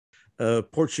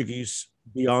Portuguese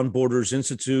Beyond Borders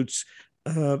Institute's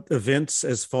events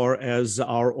as far as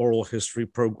our oral history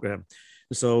program.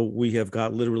 So we have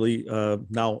got literally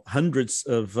now hundreds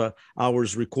of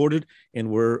hours recorded, and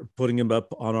we're putting them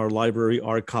up on our library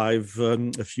archive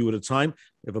a few at a time.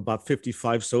 We have about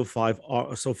 55 so far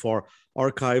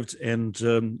archived, and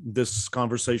this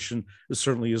conversation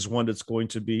certainly is one that's going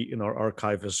to be in our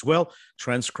archive as well,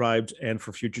 transcribed and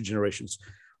for future generations.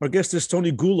 Our guest is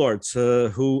Tony Goulart,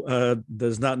 who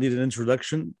does not need an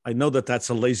introduction. I know that that's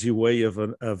a lazy way of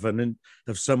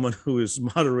someone who is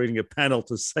moderating a panel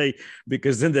to say,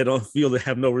 because then they don't feel they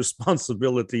have no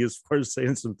responsibility as far as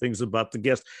saying some things about the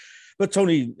guest. But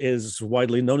Tony is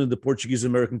widely known in the Portuguese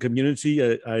American community.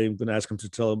 I'm going to ask him to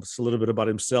tell us a little bit about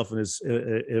himself and his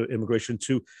immigration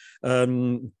to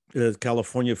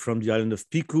California from the island of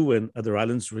Pico and other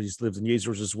islands where he's lived in the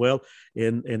Azores as well,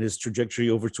 and his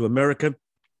trajectory over to America.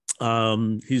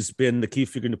 He's been the key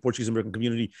figure in the Portuguese American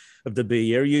community of the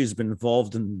Bay Area. He's been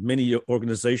involved in many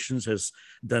organizations, has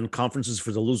done conferences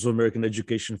for the Luso-American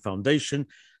Education Foundation,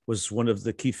 was one of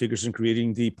the key figures in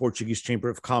creating the Portuguese Chamber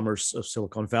of Commerce of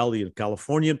Silicon Valley in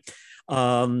California.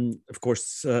 Of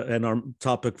course, and our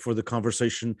topic for the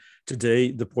conversation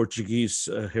today, the Portuguese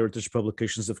Heritage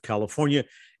Publications of California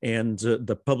and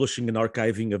the publishing and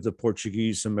archiving of the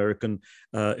Portuguese American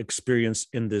experience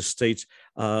in this state.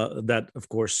 That, of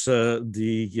course,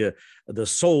 the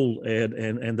soul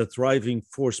and the thriving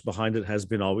force behind it has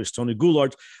been always Tony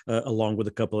Goulart, along with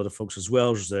a couple other folks as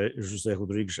well, José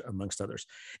Rodrigues, amongst others.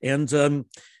 And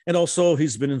also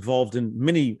he's been involved in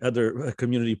many other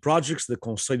community projects. The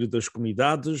Conselho das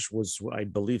Comunidades was, I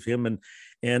believe, him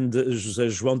and José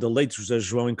João de Leite, José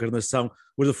João Encarnação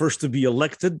were the first to be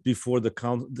elected. Before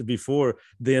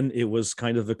then it was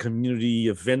kind of a community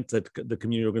event that the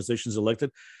community organizations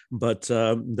elected, but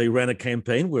they ran a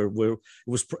campaign where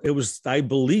it was, I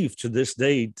believe, to this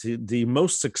day, the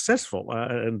most successful,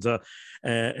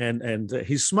 and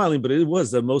he's smiling, but it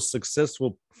was the most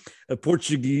successful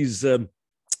Portuguese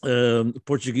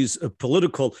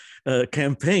political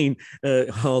campaign,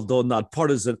 although not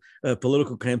partisan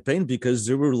political campaign, because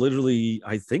there were literally,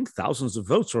 I think, thousands of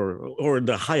votes, or in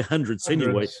the high hundreds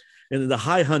anyway, in the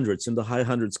high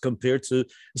hundreds compared to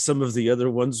some of the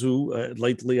other ones who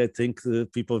lately, I think, the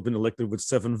people have been elected with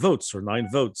 7 votes or 9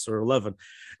 votes or 11.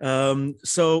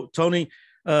 So Tony,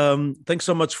 thanks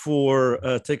so much for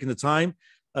taking the time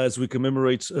as we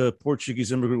commemorate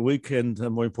Portuguese Immigrant Week, and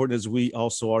more important, as we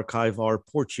also archive our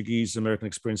Portuguese American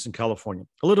experience in California.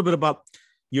 A little bit about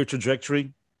your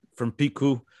trajectory from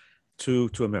Pico to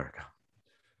America.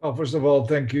 Well, first of all,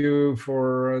 thank you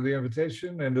for the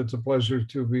invitation, and it's a pleasure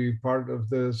to be part of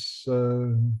this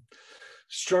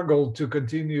struggle to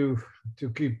continue to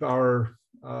keep our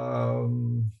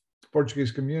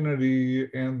Portuguese community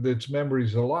and its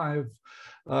memories alive.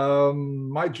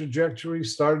 My trajectory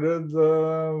started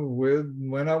with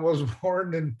when I was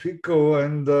born in Pico,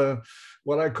 and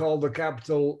what I call the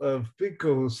capital of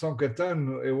Pico, São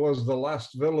Caetano. It was the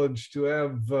last village to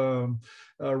have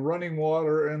running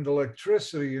water and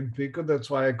electricity in Pico.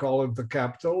 That's why I call it the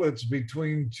capital. It's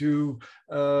between 2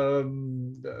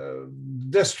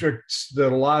 districts, the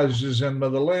Lages and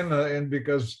Madalena, and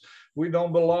because we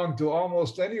don't belong to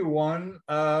almost anyone.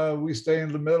 We stay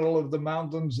in the middle of the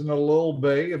mountains in a little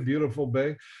bay, a beautiful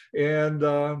bay. And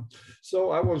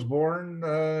so I was born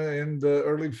in the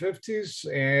early 50s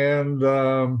and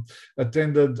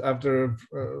attended, after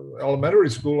elementary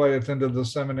school, I attended the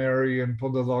seminary in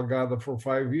Ponta Delgada for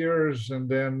 5 years, and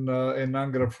then in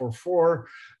Angra for 4.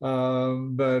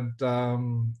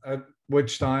 At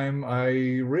which time I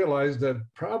realized that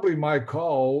probably my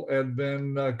call had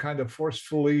been kind of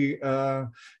forcefully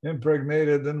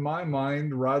impregnated in my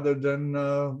mind rather than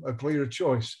a clear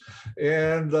choice.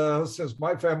 And since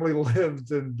my family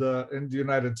lived in the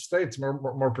United States,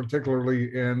 more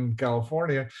particularly in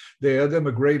California, they had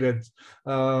immigrated.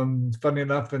 Funny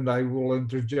enough, and I will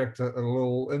interject a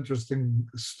little interesting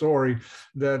story,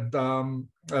 that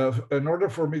in order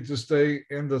for me to stay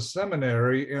in the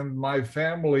seminary in my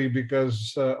family,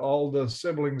 because all the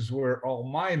siblings were all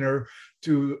minor,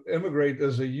 to immigrate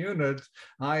as a unit,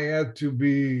 I had to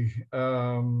be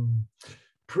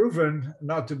proven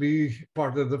not to be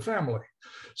part of the family.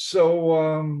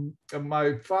 So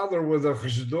my father was a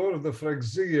regidor of the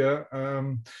freguesia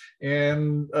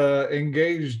and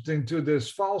engaged into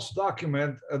this false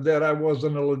document that I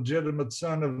wasn't a legitimate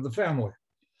son of the family.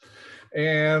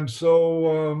 And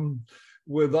so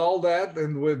with all that,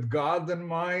 and with God in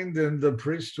mind and the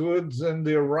priesthoods and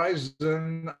the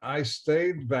horizon, I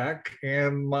stayed back,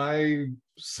 and my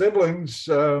siblings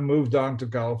moved on to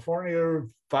California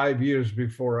 5 years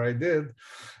before I did,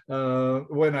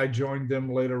 when I joined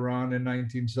them later on in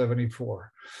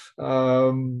 1974.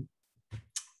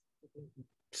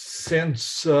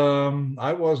 Since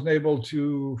I wasn't able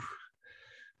to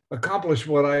accomplish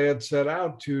what I had set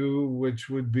out to, which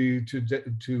would be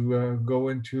to go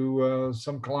into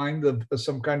some kind of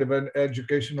an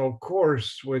educational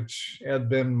course, which had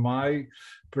been my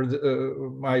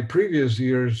previous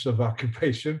years of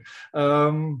occupation.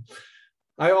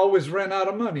 I always ran out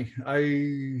of money.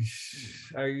 I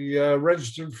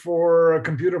registered for a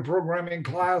computer programming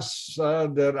class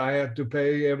that I had to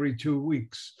pay every 2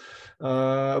 weeks.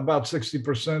 About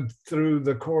 60% through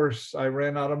the course, I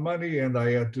ran out of money and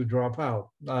I had to drop out.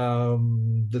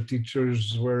 The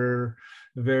teachers were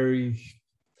very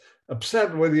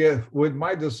upset with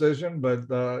my decision, but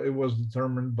it was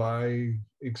determined by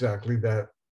exactly that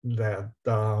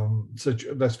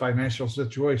financial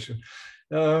situation.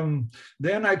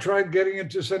 Then I tried getting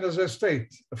into San Jose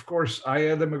State. Of course, I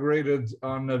had immigrated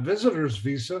on a visitor's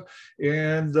visa,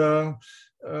 and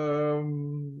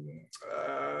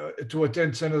to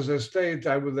attend San Jose State,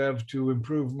 I would have to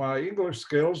improve my English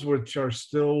skills, which are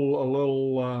still a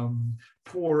little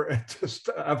poor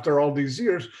after all these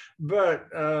years. But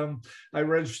I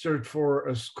registered for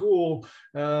a school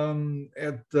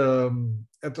at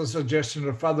the suggestion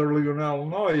of Father Lionel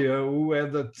Noya, who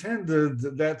had attended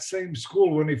that same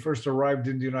school when he first arrived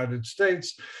in the United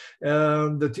States.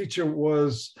 The teacher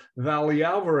was Vali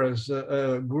Alvarez,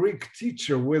 a Greek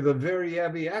teacher with a very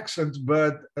heavy accent,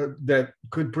 but that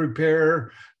could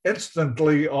prepare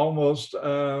instantly almost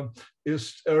her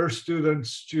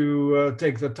students to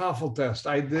take the TOEFL test.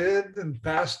 I did and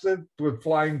passed it with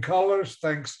flying colors,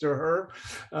 thanks to her.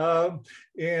 So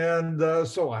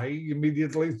I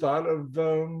immediately thought of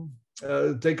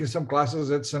taking some classes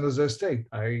at San Jose State.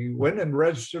 I went and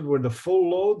registered with a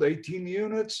full load, 18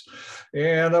 units,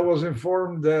 and I was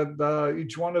informed that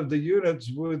each one of the units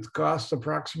would cost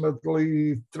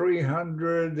approximately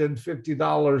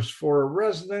 $350 for a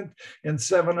resident and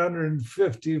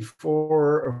 $750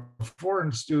 for a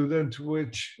foreign student,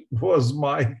 which was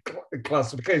my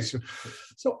classification.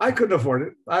 So I couldn't afford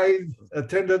it. I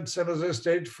attended San Jose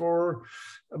State for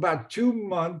about 2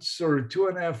 months or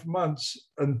 2.5 months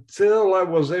until I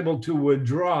was able to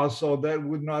withdraw, so that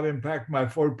would not impact my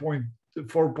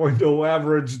 4.0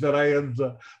 average that I had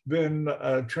been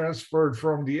transferred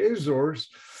from the Azores.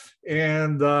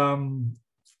 And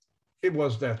it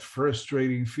was that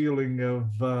frustrating feeling of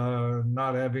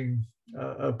not having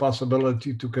a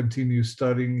possibility to continue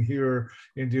studying here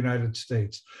in the United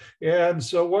States. And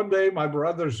so one day, my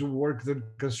brothers who worked in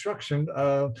construction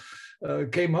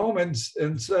came home and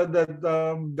said that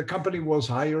the company was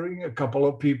hiring a couple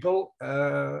of people,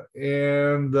 but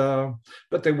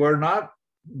they were not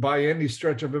by any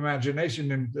stretch of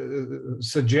imagination in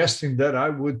suggesting that I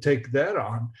would take that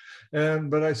on.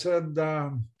 But I said,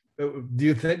 do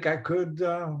you think I could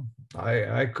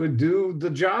I could do the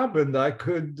job, and I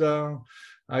could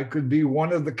be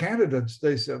one of the candidates?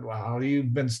 They said, well,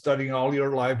 you've been studying all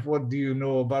your life. What do you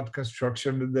know about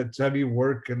construction? That's heavy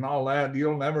work and all that.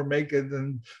 You'll never make it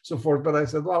and so forth. But I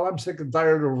said, well, I'm sick and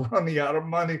tired of running out of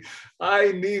money.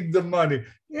 I need the money.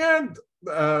 And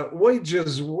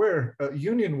wages were,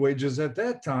 union wages at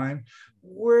that time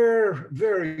were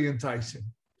very enticing.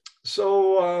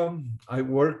 So I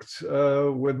worked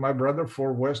with my brother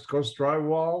for West Coast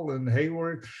Drywall in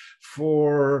Hayward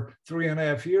for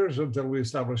 3.5 years until we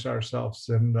established ourselves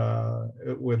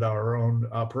with our own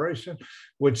operation,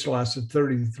 which lasted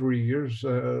 33 years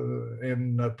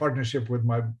in partnership with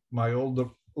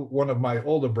one of my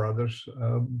older brothers.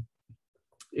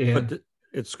 But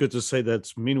it's good to say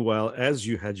that meanwhile, as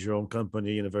you had your own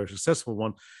company and a very successful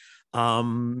one,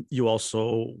 you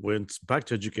also went back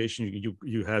to education.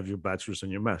 You have your bachelor's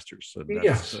and your master's. So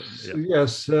yes.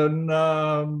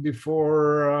 And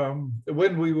before,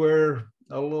 when we were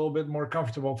a little bit more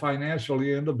comfortable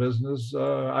financially in the business,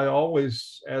 I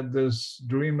always had this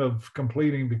dream of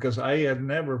completing, because I had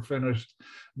never finished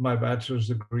my bachelor's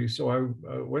degree. So I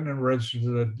went and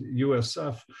registered at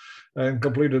USF and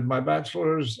completed my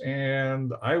bachelor's.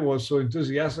 And I was so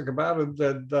enthusiastic about it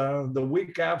that the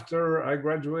week after I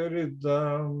graduated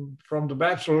from the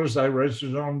bachelor's, I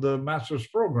registered on the master's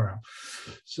program.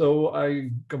 So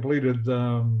I completed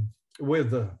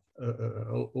with a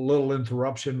little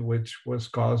interruption, which was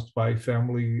caused by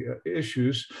family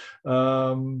issues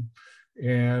and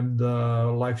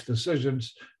life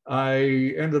decisions.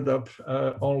 I ended up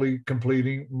only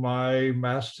completing my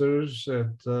master's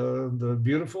at the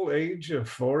beautiful age of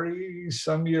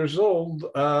 40-some years old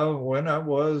when I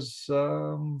was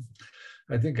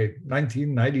I think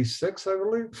 1996, I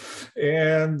believe.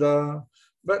 And,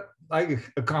 but I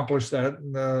accomplished that,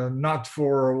 not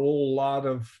for a whole lot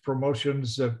of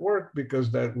promotions at work,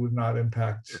 because that would not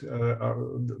impact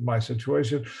my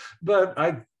situation. But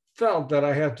I felt that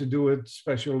I had to do it,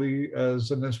 especially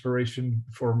as an inspiration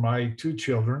for my two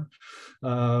children.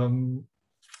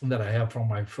 That I have from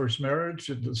my first marriage.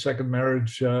 The second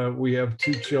marriage, we have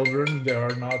two children. They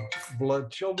are not blood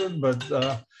children, but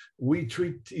we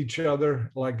treat each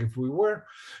other like if we were.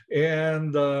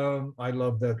 And I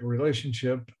love that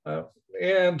relationship.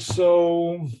 And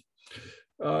so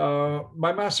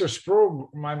my master's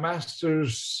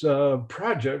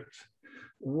project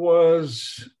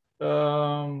was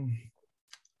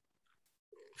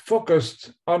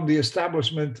focused on the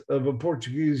establishment of a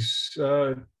Portuguese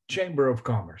Chamber of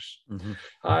Commerce. Mm-hmm.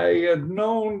 I had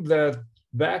known that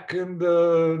back in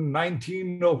the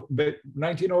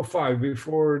 1905,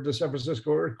 before the San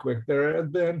Francisco earthquake, there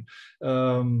had been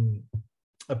a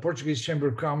Portuguese Chamber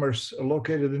of Commerce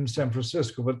located in San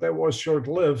Francisco, but that was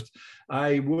short-lived.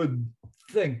 I would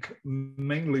think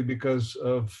mainly because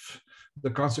of the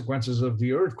consequences of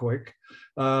the earthquake,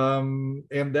 and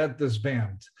that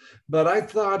disbanded. But I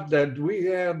thought that we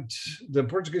had the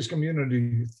Portuguese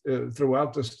community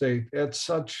throughout the state at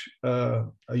such a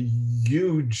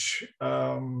huge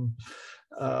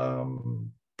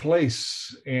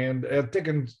place, and had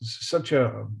taken such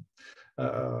a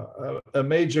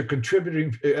major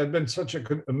contributing, it had been such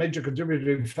a major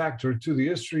contributing factor to the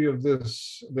history of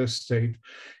this state,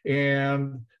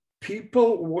 and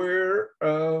people were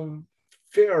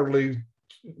fairly,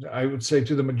 I would say,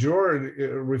 to the majority,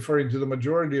 referring to the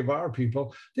majority of our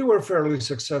people, they were fairly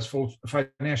successful,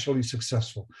 financially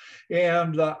successful.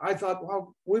 And I thought,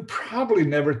 well, we probably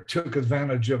never took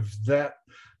advantage of that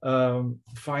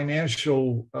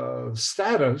financial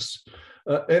status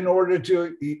in order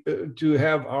to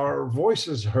have our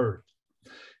voices heard.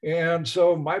 And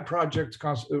so my project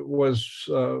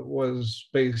was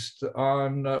based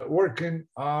on working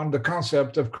on the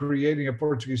concept of creating a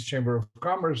Portuguese Chamber of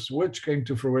Commerce, which came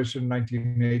to fruition in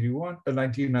 1991,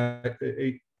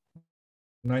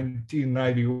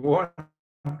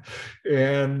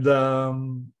 and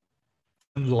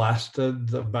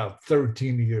lasted about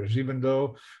 13 years, even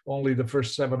though only the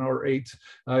first 7 or 8,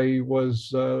 I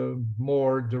was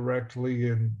more directly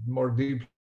and more deeply.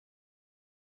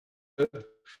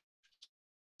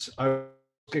 I was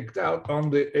kicked out on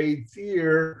the 8th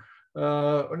year.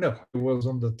 No, it was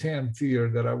on the 10th year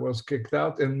that I was kicked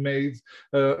out and made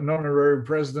an honorary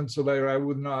president, so that I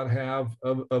would not have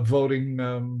a voting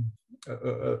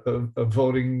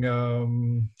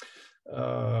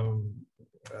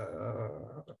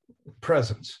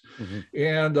presence. Mm-hmm.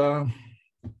 And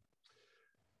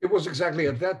it was exactly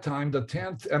at that time, the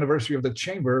 10th anniversary of the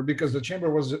Chamber, because the Chamber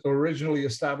was originally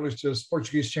established as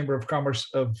Portuguese Chamber of Commerce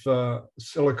of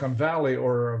Silicon Valley,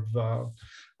 or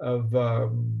of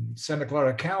Santa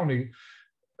Clara County,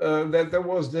 that there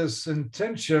was this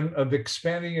intention of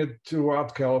expanding it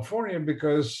throughout California,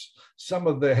 because some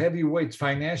of the heavyweights,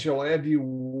 financial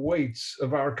heavyweights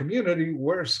of our community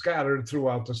were scattered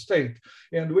throughout the state.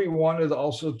 And we wanted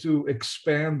also to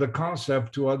expand the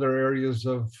concept to other areas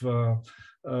of the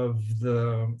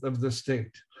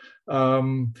state.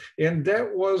 And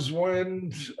that was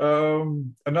when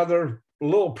another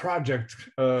little project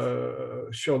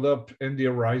showed up in the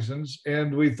horizons,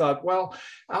 and we thought, well,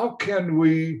 how can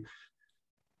we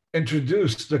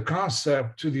introduce the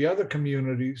concept to the other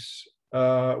communities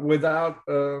without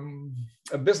a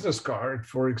business card,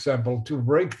 for example, to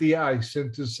break the ice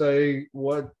and to say,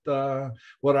 what are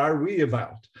we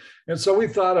about? And so we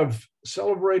thought of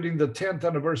celebrating the 10th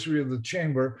anniversary of the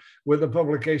Chamber with a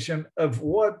publication of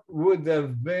what would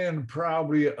have been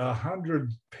probably a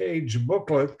 100-page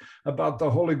booklet about the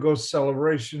Holy Ghost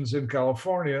celebrations in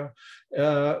California,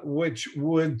 which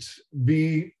would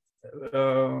be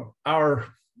our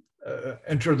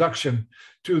introduction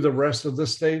to the rest of the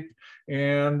state.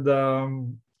 And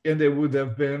it would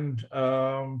have been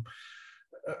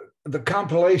the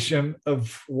compilation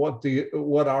of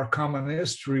what our common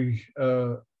history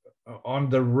on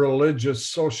the religious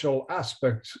social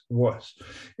aspect was.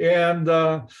 And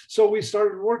so we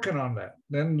started working on that,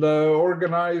 and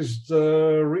organized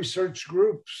research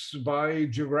groups by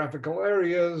geographical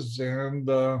areas, and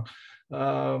the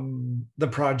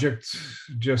project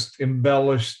just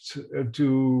embellished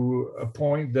to a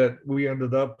point that we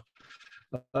ended up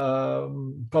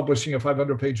publishing a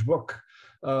 500-page book.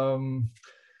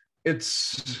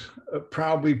 It's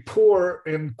probably poor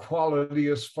in quality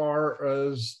as far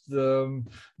as the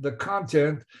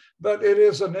content, but it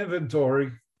is an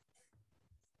inventory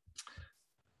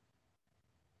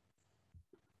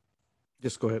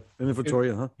Just go ahead. An inventory,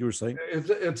 you were saying?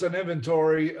 It's an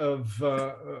inventory of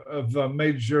a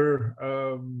major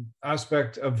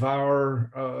aspect of our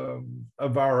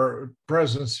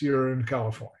presence here in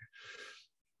California.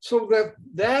 So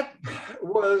that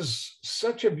was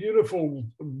such a beautifully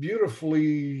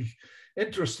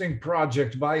interesting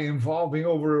project by involving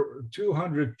over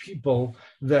 200 people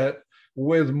that,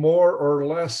 with more or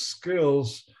less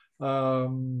skills,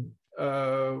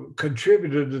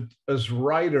 contributed as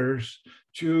writers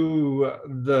to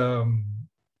the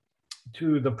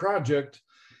project,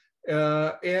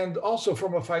 and also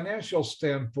from a financial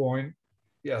standpoint.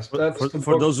 Yes, that's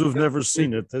for those who've never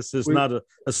seen it. This is not a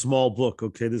small book.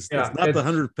 Okay, it's not the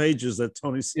 100 pages that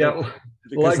Tony said. Yeah,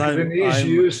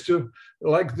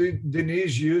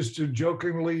 Denise used to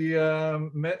jokingly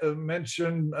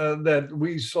mention that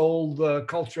we sold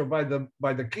culture by the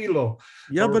kilo.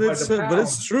 Yeah, but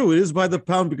it's true. It is by the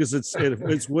pound because it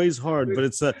weighs hard. But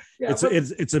it's a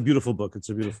beautiful book. It's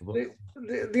a beautiful book.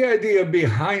 The idea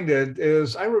behind it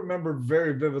is, I remember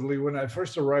very vividly when I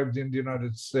first arrived in the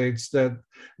United States that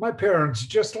my parents,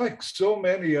 just like so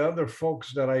many other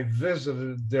folks that I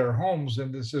visited their homes,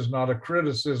 and this is not a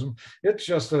criticism, it's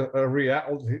just a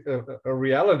reality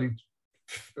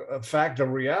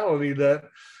that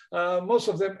most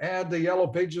of them had the Yellow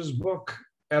Pages book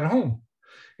at home,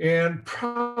 and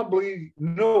probably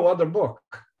no other book.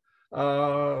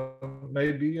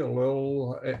 Maybe a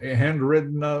little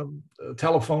handwritten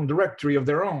telephone directory of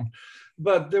their own,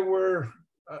 but there were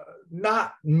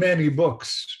not many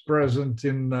books present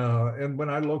in. And when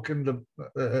I look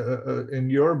in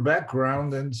your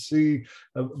background and see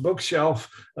a bookshelf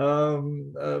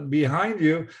behind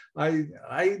you, I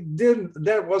didn't.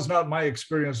 That was not my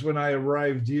experience when I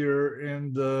arrived here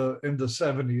in the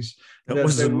 70s. That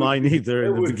wasn't mine either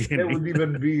in the beginning. There would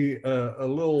even be a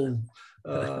little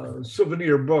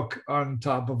souvenir book on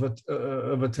top of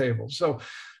a table. So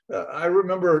I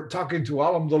remember talking to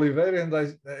Alam D'Oliveira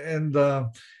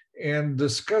and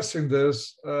discussing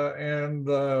this and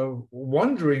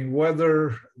wondering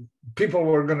whether people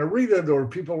were going to read it or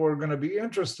people were going to be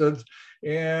interested,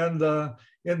 and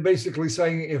basically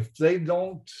saying if they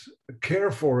don't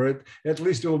care for it, at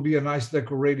least it will be a nice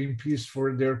decorating piece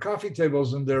for their coffee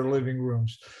tables in their living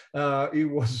rooms. He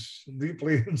was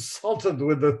deeply insulted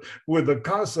with the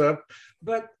concept,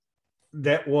 but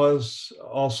that was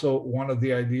also one of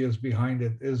the ideas behind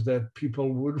it, is that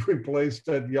people would replace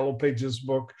that Yellow Pages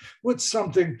book with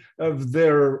something of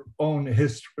their own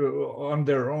history, on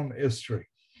their own history.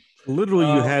 Literally,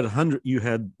 you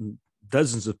had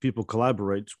dozens of people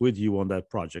collaborate with you on that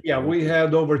project. Yeah, we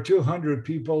had over 200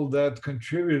 people that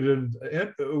contributed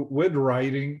with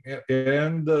writing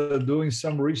and doing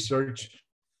some research.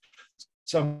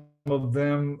 Some of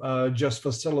them just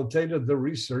facilitated the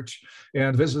research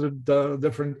and visited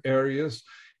different areas.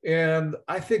 And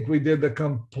I think we did the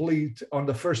complete, on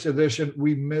the first edition,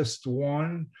 we missed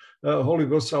one Holy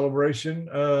Ghost celebration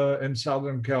in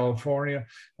Southern California.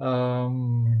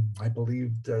 I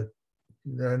believe that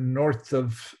north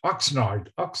of Oxnard,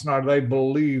 I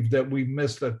believe that we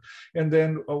missed it. And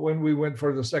then when we went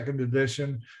for the second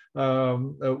edition,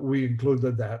 we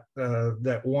included that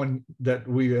one that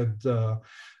we had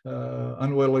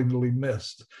unwillingly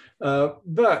missed.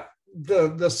 But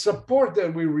the support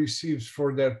that we received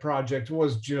for that project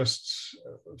was just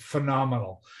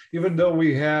phenomenal. Even though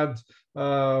we had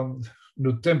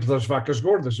no tempo das vacas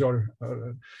gordas, or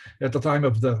at the time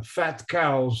of the fat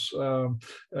cows,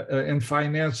 and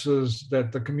finances,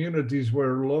 that the communities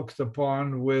were looked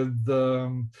upon with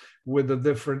a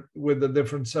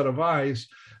different set of eyes.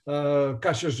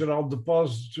 Caixa Geral de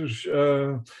Depósitos,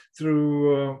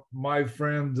 through my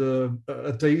friend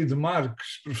Ataíde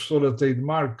Marques, Professor Ataíde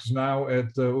Marques, now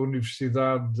at the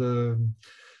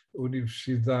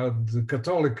Universidade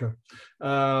Católica,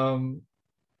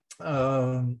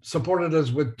 supported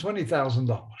us with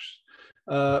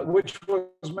 $20,000, which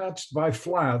was matched by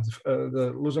FLAD,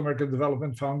 the Luz American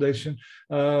Development Foundation,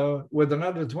 with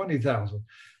another $20,000.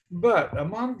 But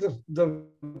among the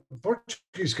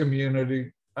Portuguese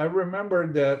community, I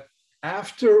remember that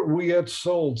after we had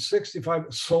sold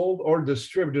or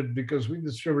distributed, because we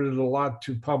distributed a lot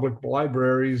to public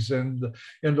libraries and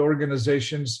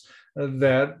organizations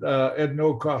that at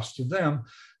no cost to them,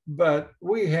 but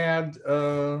we had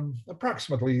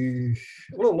approximately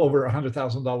a little over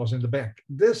 $100,000 in the bank.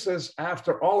 This is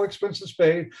after all expenses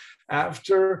paid,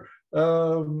 after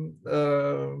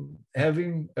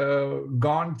having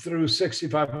gone through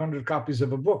 6,500 copies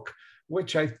of a book,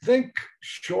 which I think,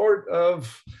 short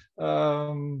of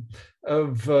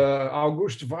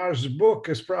Augusto Vaz's book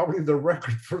is probably the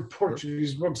record for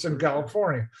Portuguese books in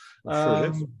California. Sure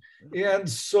it is. And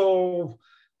so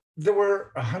there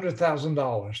were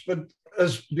 $100,000, but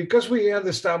because we had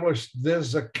established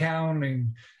this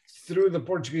accounting through the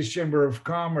Portuguese Chamber of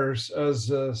Commerce as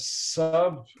a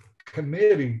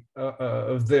subcommittee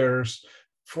of theirs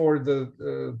for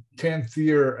the 10th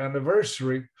year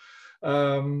anniversary,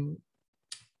 the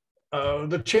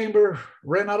chamber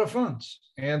ran out of funds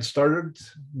and started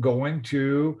going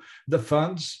to the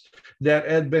funds that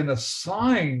had been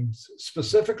assigned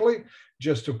specifically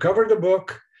just to cover the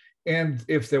book. And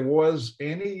if there was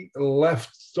any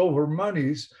leftover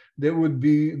monies, they would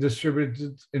be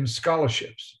distributed in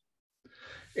scholarships.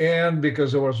 And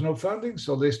because there was no funding,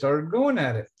 so they started going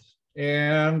at it.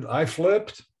 And I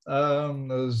flipped, not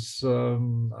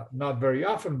very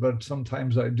often, but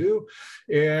sometimes I do.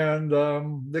 And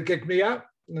they kicked me out,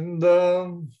 and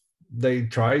they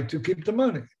tried to keep the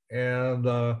money. And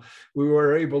we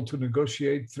were able to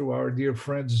negotiate through our dear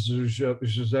friends,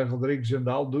 José Rodrigues and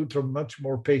Al Dutra, much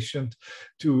more patient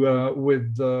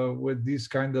with these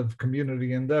kind of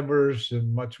community endeavors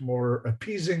and much more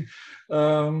appeasing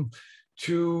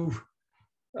to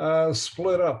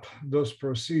split up those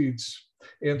proceeds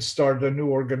and start a new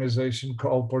organization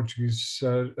called Portuguese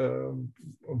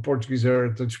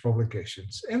Heritage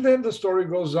Publications. And then the story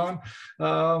goes on.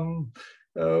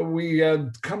 We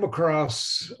had come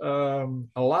across a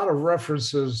lot of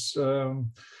references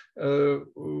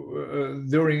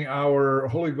during our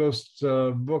Holy Ghost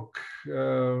book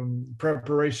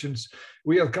preparations.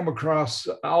 We had come across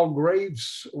Al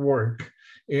Graves' work,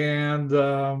 and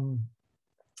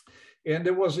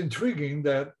it was intriguing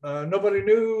that nobody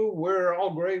knew where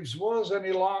Al Graves was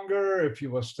any longer, if he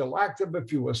was still active,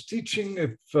 if he was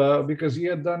teaching, because he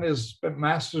had done his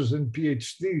master's and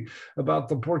PhD about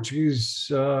the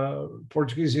Portuguese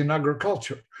in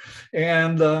agriculture.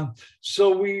 And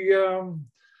so we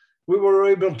were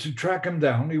able to track him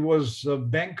down. He was a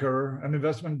banker, an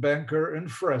investment banker in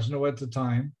Fresno at the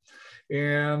time.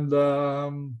 And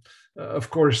of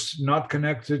course, not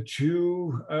connected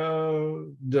to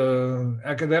the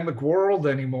academic world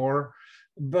anymore,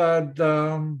 but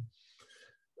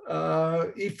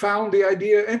he found the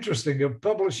idea interesting of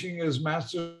publishing his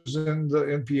master's and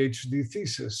PhD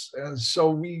thesis. And so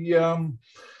we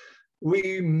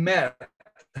met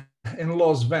in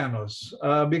Los Banos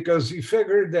because he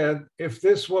figured that if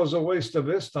this was a waste of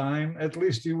his time, at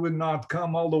least he would not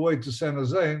come all the way to San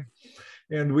Jose,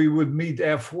 and we would meet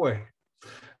halfway.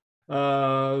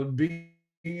 Being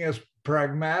as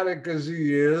pragmatic as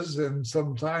he is, and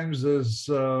sometimes as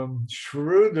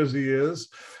shrewd as he is,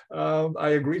 I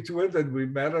agreed to it, and we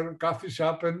met at a coffee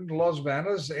shop in Los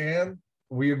Banos, and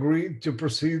we agreed to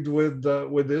proceed with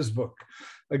this book.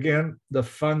 Again, the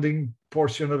funding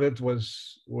portion of it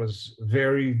was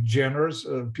very generous.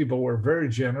 People were very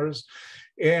generous.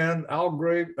 And Al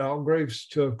Graves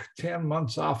took 10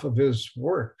 months off of his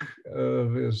work,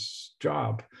 of his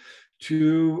job,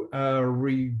 to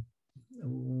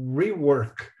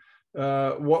rework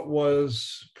what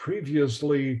was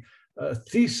previously a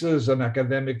thesis, an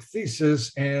academic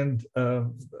thesis, and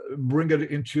bring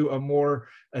it into a more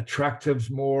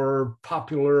attractive, more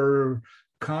popular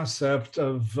concept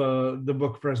of the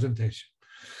book presentation.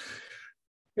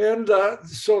 And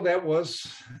so that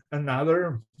was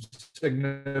another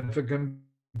significant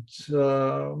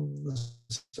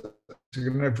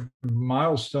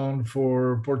milestone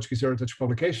for Portuguese Heritage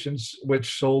Publications,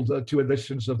 which sold 2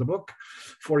 editions of the book,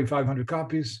 4,500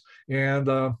 copies. And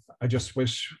I just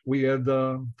wish we had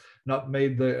not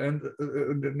made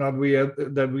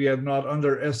that we had not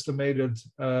underestimated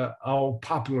how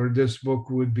popular this book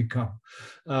would become.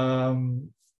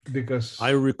 Because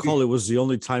I recall it was the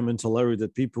only time in Tulare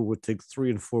that people would take 3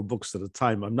 and 4 books at a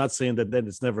time. I'm not saying that then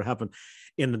it's never happened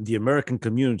in the American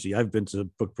community. I've been to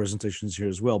book presentations here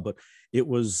as well, but it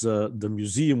was the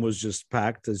museum was just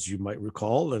packed, as you might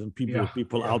recall, and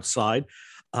people outside.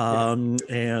 And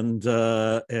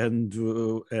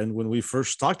when we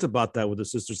first talked about that with the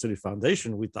Sister City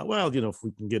Foundation, we thought, well, if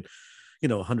we can get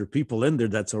 100 people in there,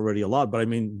 that's already a lot. But I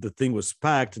mean, the thing was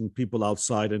packed and people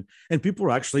outside, and people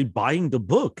were actually buying the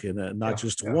book, and not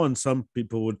just one. Some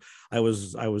people would. I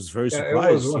was very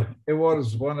surprised. It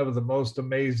was one of the most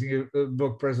amazing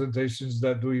book presentations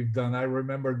that we've done. I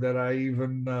remember that I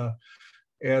even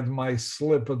had my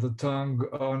slip of the tongue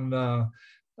on.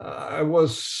 I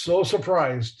was so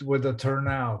surprised with the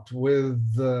turnout,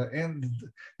 and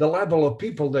the level of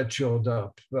people that showed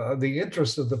up, the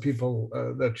interest of the people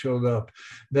that showed up,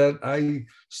 that I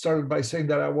started by saying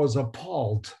that I was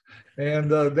appalled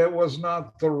And that was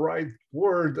not the right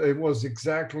word. It was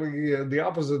exactly the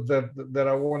opposite that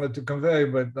I wanted to convey.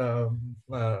 But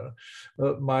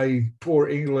my poor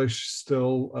English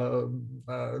still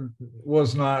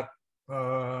was not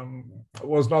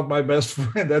my best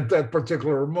friend at that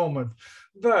particular moment.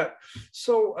 But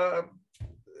so.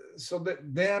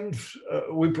 Then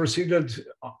we proceeded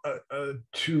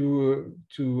to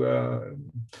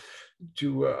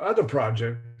other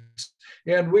projects,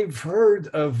 and we had heard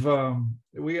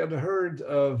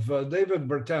of David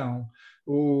Bertel,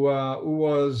 who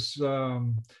was a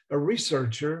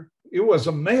researcher. He was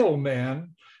a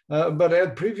mailman, but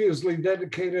had previously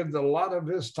dedicated a lot of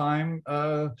his time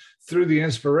through the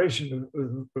inspiration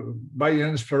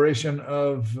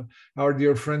of our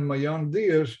dear friend Mayan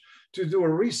Diaz, to do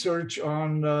a research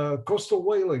on coastal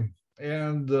whaling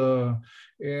and the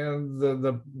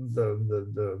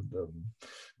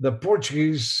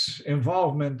Portuguese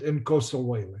involvement in coastal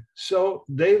whaling. So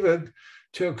David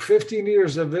took 15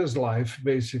 years of his life,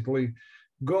 basically,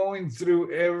 going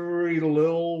through every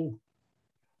little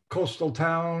coastal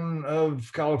town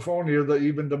of California,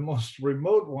 even the most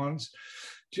remote ones,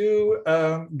 to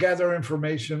gather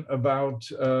information about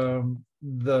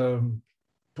the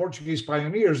Portuguese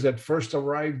pioneers that first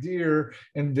arrived here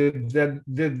and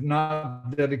did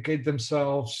not dedicate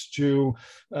themselves to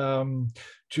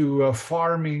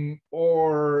farming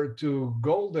or to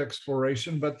gold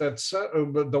exploration, but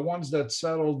the ones that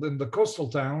settled in the coastal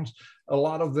towns, a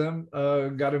lot of them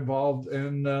got involved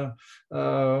in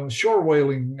shore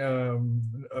whaling.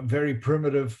 Very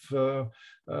primitive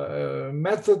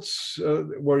methods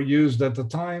were used at the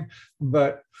time,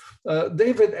 but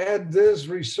David had this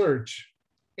research.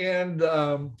 And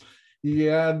he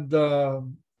had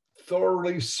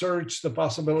thoroughly searched the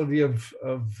possibility of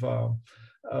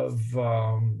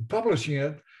publishing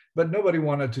it, but nobody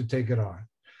wanted to take it on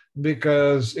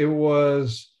because it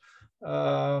was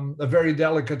a very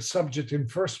delicate subject in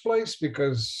first place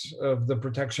because of the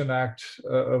Protection Act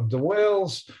of the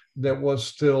whales that was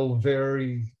still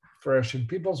very fresh in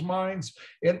people's minds,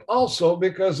 and also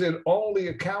because it only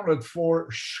accounted for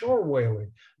shore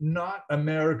whaling, not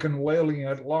American whaling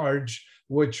at large,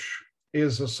 which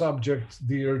is a subject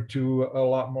dear to a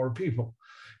lot more people.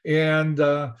 And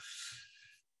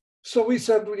so we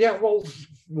said, yeah, we'll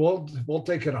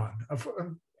take it on.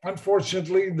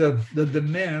 Unfortunately, the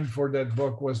demand for that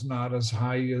book was not as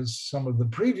high as some of the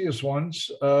previous ones.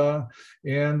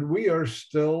 And we are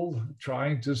still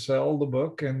trying to sell the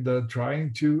book and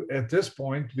trying to, at this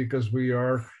point, because we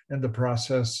are in the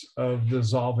process of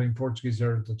dissolving Portuguese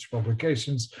Heritage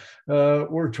Publications,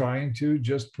 we're trying to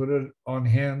just put it on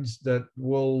hands that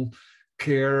will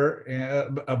care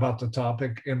about the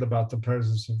topic and about the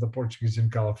presence of the Portuguese in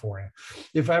California.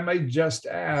 If I may just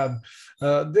add,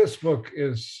 this book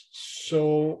is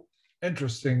so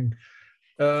interesting,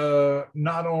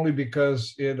 not only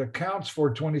because it accounts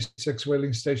for 26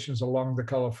 whaling stations along the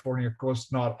California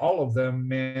coast, not all of them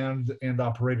manned and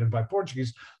operated by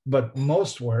Portuguese, but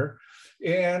most were.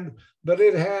 But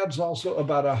it has also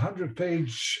about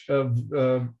 100-page of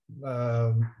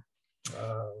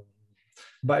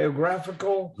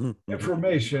biographical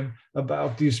information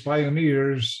about these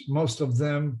pioneers, most of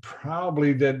them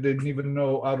probably that didn't even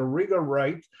know how to read or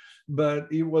write, but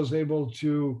he was able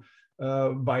to,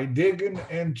 by digging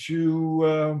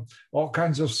into all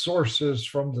kinds of sources,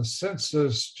 from the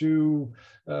census to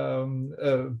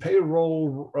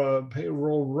payroll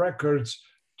records,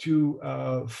 to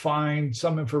find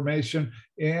some information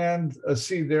and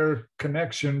see their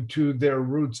connection to their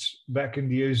roots back in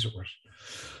the Azores.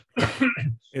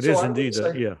 It is indeed.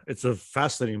 Yeah, it's a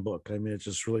fascinating book. I mean, it's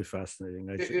just really fascinating.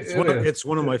 It's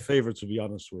one of my favorites, to be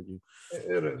honest with you.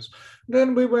 It is.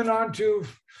 Then we went on to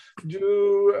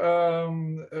do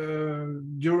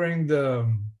during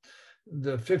the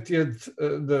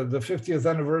 50th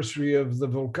anniversary of the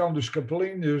Vulcão dos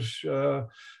Capelinhos.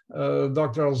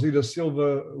 Dr. Alzida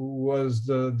Silva, who was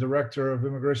the director of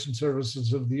Immigration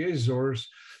Services of the Azores,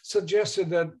 suggested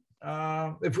that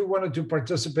if we wanted to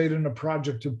participate in a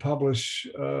project to publish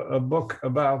a book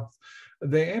about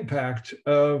the impact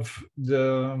of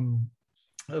the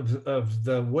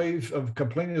wave of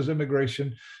Capelinhos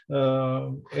immigration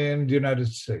in the United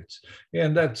States,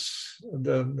 and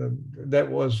that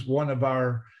was one of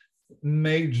our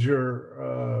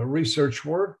major research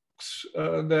works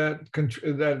that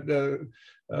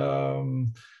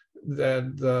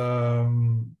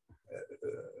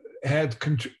had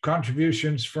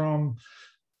contributions from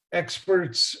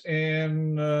experts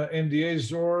in the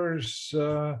Azores,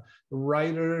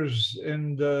 writers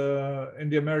in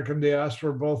the American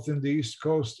diaspora, both in the East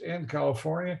Coast and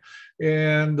California.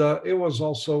 And it was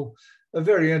also a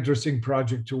very interesting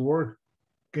project to work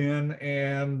in,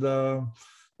 and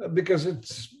because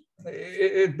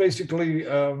it basically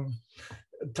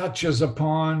touches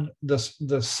upon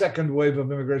the second wave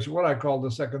of immigration, what I call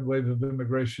the second wave of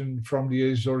immigration from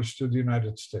the Azores to the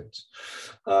United States.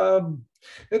 And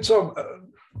so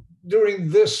during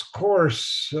this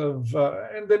course of,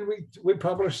 and then we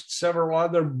published several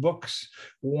other books.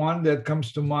 One that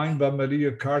comes to mind by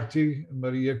Maria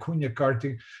Cunha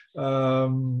Carty,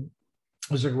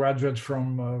 was a graduate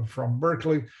from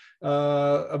Berkeley,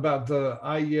 about the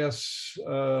IES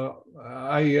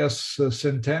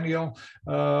centennial.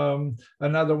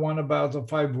 Another one about the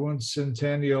Five Wounds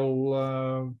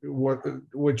centennial,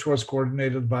 which was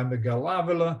coordinated by Miguel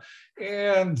Avila.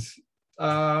 And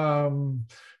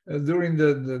during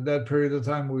that period of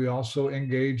time, we also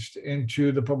engaged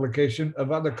into the publication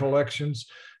of other collections,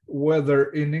 whether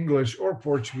in English or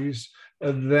Portuguese,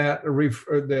 that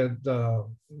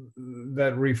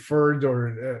referred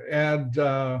or add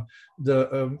the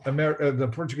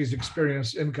Portuguese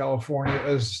experience in California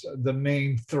as the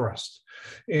main thrust.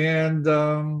 And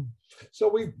so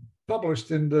we published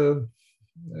in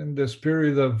this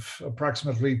period of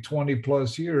approximately 20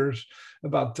 plus years,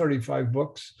 about 35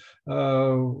 books.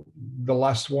 The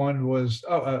last one was,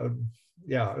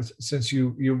 since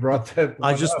you brought that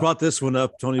one I just brought this one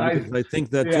up, Tony, because I think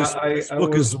that this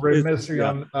book is remiss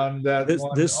on that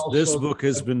one. This book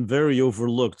has been very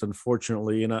overlooked,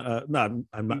 unfortunately, and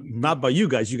not by you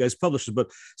guys. You guys published it,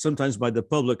 but sometimes by the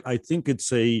public. I think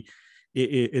it's a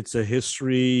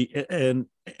history, and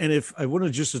if I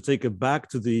wanted just to take it back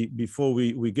to before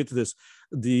we get to this,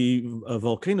 the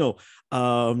volcano,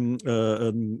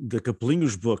 the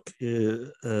Capelinhos book,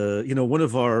 one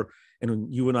of our,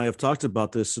 and you and I have talked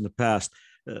about this in the past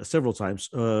several times,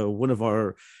 one of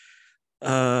our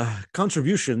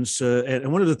contributions,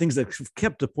 and one of the things that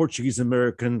kept the Portuguese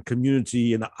American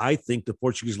community and I think the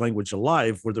Portuguese language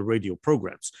alive were the radio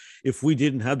programs. If we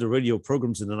didn't have the radio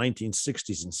programs in the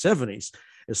 1960s and 70s,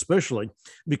 especially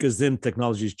because then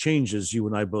technology changes, you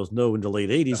and I both know, in the late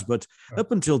 80s. But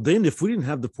up until then, if we didn't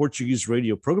have the Portuguese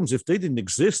radio programs, if they didn't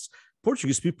exist,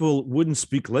 Portuguese people wouldn't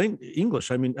speak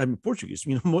English. I mean, Portuguese.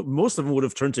 Most of them would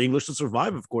have turned to English to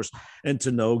survive, of course, and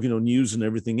to know, news and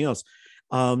everything else.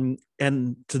 And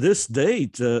to this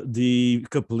date, the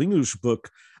Capelinhos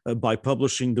book, by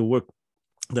publishing the work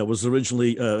that was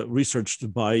originally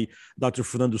researched by Dr.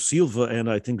 Fernando Silva, and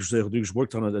I think José Rodrigues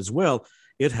worked on it as well,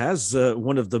 it has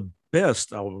one of the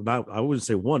best, I wouldn't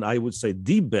say one, I would say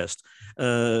the best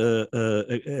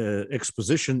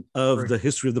exposition of the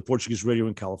history of the Portuguese radio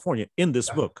in California in this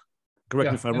book.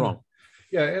 Correct me if I'm wrong.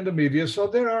 Yeah, in the media. So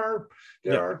there are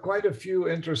quite a few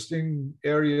interesting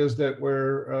areas that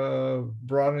were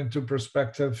brought into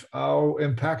perspective, how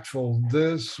impactful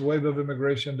this wave of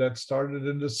immigration that started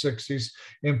in the 60s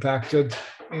impacted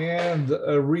and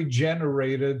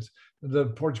regenerated the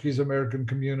Portuguese American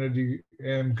community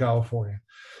in California.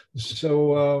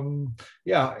 So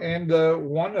and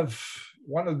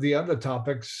one of the other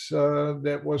topics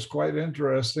that was quite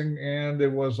interesting, and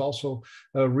it was also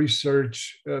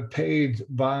research paid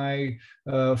by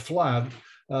FLAD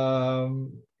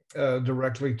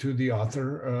directly to the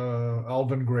author,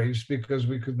 Alvin Graves, because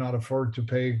we could not afford to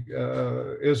pay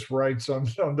his rights on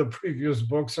the previous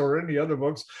books or any other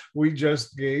books. We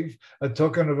just gave a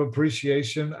token of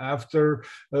appreciation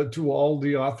to all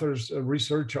the authors,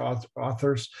 research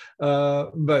authors,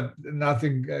 but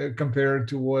nothing compared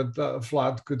to what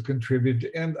FLAT could contribute.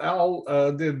 And Al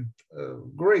did a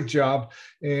great job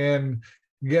in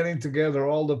getting together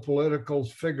all the political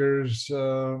figures,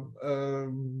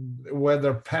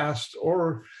 whether past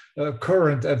or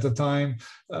current at the time,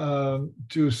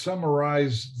 to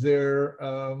summarize their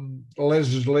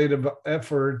legislative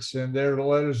efforts and their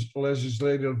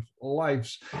legislative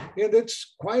lives. And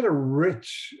it's quite a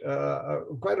rich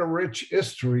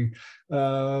history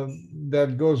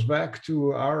that goes back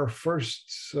to our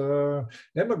first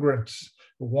immigrants.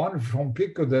 One from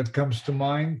Pico that comes to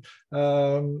mind,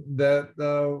 that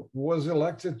was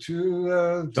elected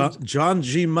to John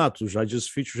G. Matos. I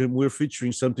just featured him. We're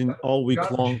featuring something all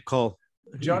week long called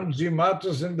John G.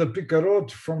 Matos in the Picarote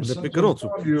from the Picarote.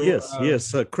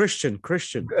 Yes, Christian.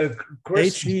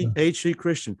 H.E.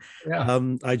 Christian.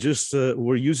 Yeah. I just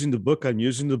we're using the book. I'm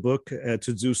using the book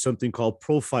to do something called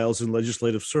Profiles in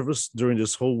Legislative Service during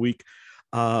this whole week.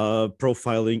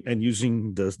 Profiling and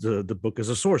using the book as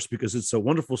a source, because it's a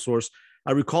wonderful source.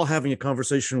 I recall having a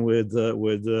conversation with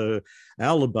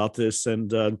Al about this,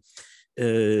 and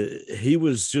he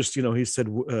was just, he said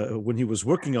when he was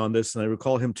working on this, and I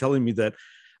recall him telling me that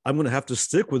I'm going to have to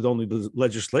stick with only the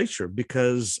legislature,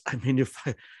 because I mean,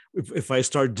 if I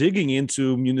start digging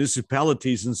into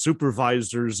municipalities and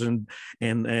supervisors and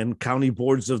county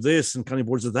boards of this and county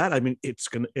boards of that, I mean, it's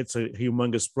a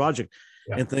humongous project.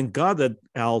 Yeah. And thank God that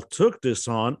Al took this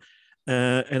on.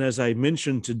 And as I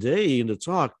mentioned today in the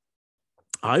talk,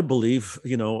 I believe,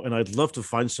 and I'd love to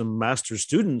find some master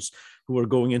students who are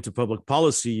going into public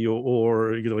policy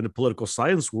or in the political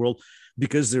science world,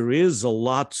 because there is a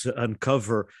lot to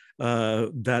uncover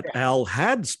that Al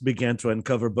had began to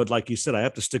uncover. But like you said, I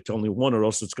have to stick to only one, or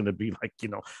else it's going to be like,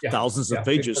 thousands of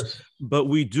pages. But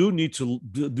we do need to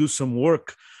do some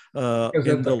work in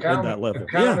that level.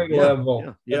 At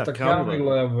the county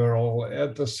level,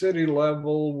 at the city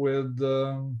level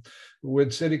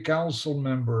with city council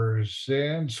members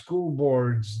and school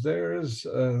boards, there's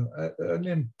an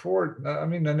important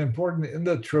in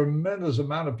the tremendous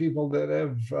amount of people that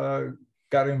have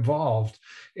got involved,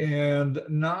 and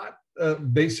not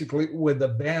basically with the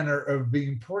banner of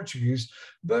being Portuguese,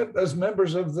 but as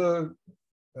members of the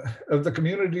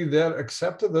community that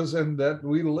accepted us and that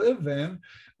we live in,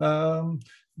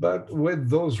 but with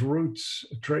those roots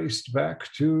traced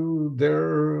back to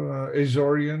their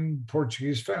Azorian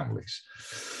Portuguese families.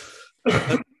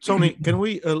 Tony, can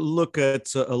we look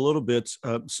at a little bit?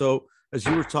 So as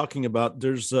you were talking about,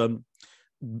 there's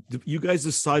you guys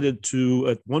decided to,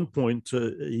 at one point,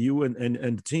 you and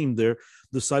the team there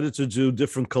decided to do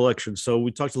different collections. So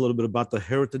we talked a little bit about the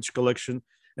Heritage Collection,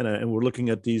 and we're looking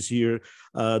at these here.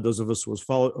 Those of us who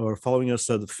are following us,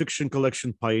 the Fiction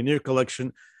Collection, Pioneer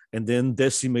Collection, and then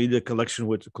Decimada Collection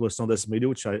with Coleção Decimada,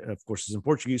 which of course is in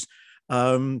Portuguese.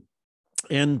 And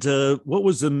what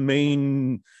was the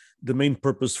main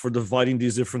purpose for dividing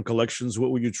these different collections?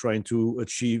 What were you trying to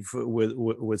achieve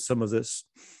with some of this?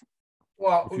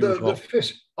 Well,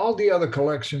 all the other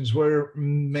collections were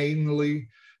mainly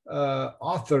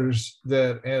authors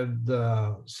that had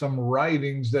some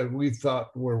writings that we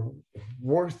thought were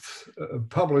worth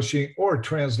publishing or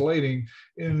translating.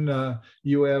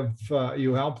 You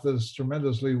helped us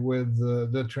tremendously with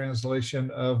the translation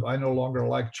of I No Longer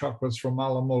Like Chocolates from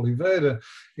Alan Oliveira,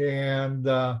 and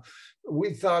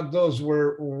we thought those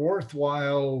were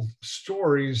worthwhile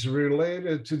stories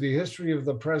related to the history of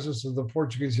the presence of the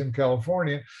Portuguese in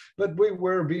California, but we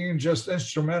were being just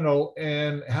instrumental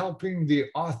in helping the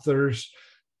authors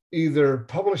either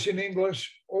publish in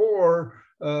English or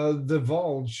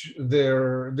divulge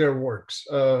their works.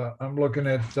 I'm looking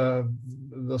at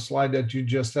the slide that you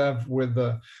just have with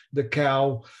the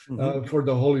cow for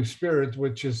the Holy Spirit,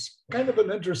 which is kind of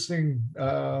an interesting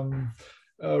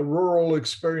rural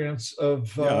experience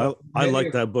of I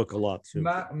like that book a lot too.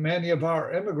 Many of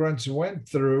our immigrants went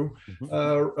through,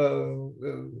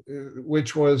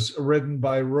 which was written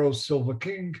by Rose Silva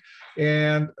King,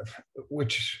 and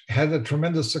which had a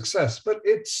tremendous success. But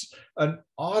it's an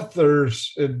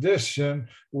author's edition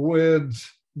with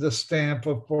the stamp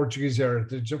of Portuguese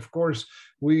heritage. Of course,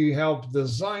 we helped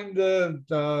design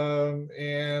it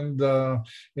and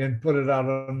put it out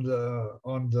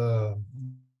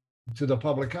to the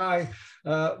public eye,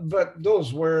 but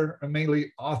those were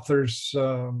mainly authors'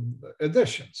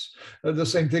 editions. The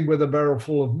same thing with A Barrel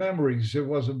Full of Memories. It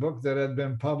was a book that had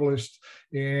been published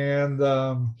and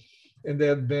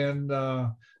had been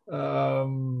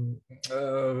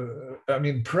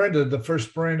printed, the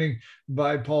first printing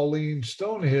by Pauline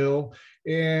Stonehill,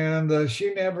 and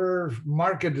she never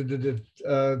marketed it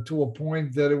to a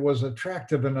point that it was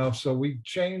attractive enough. So we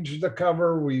changed the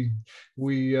cover, we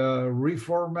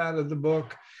reformatted the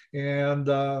book, and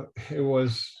it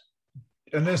was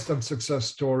an instant success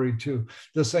story too.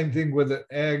 The same thing with the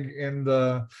egg in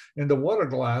the water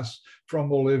glass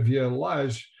from Olivia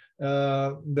Lage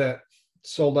that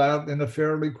sold out in a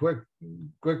fairly quick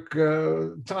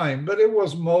time, but it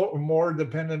was more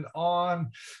dependent on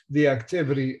the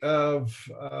activity of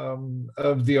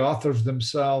the authors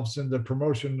themselves and the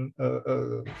promotion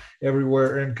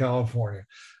everywhere in California.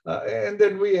 And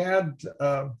then we had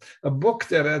a book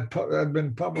that had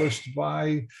been published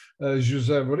by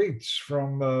José Brits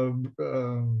from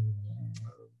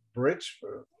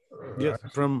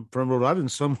from Rhode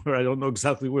Island somewhere. I don't know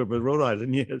exactly where, but Rhode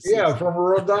Island, yes. Yeah, from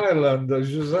Rhode Island.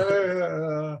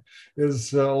 José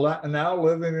is now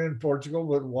living in Portugal,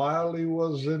 but while he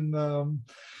was in the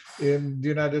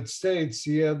United States,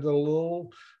 he had a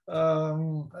little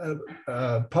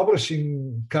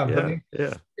publishing company.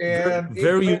 Yeah. And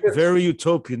very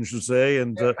utopian, Jose,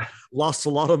 and lost a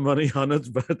lot of money on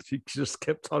it, but he just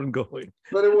kept on going.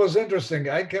 But it was interesting.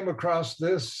 I came across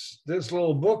this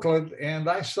little booklet, and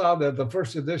I saw that the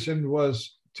first edition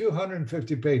was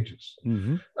 250 pages.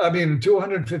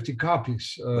 250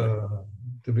 copies,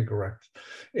 to be correct.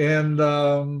 And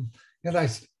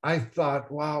I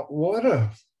thought, wow, what a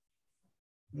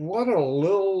what a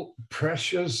little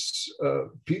precious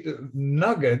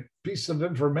piece of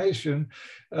information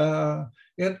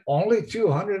in only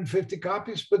 250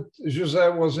 copies. But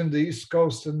José was in the East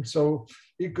Coast, and so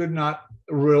he could not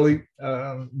really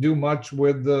do much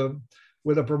with the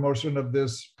promotion of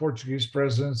this Portuguese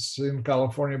presence in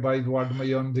California by Eduardo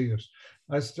Mayon Dias.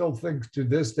 I still think to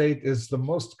this date is the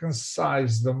most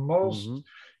concise, the most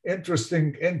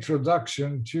interesting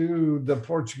introduction to the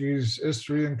Portuguese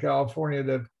history in California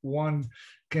that one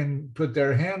can put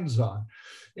their hands on.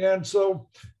 And so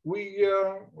we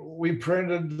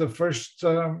printed the first,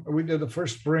 we did the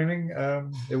first printing.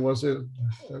 It was a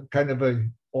kind of a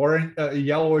orange,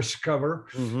 yellowish cover.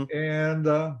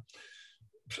 And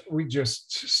we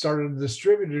just started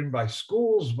distributing by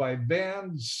schools, by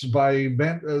bands, during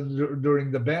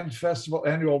the band festival,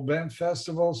 annual band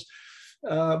festivals,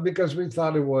 because we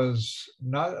thought it was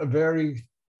not a very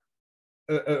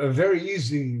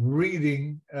easy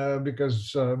reading,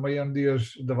 because Mayon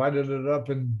Diaz divided it up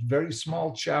in very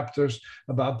small chapters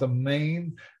about the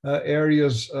main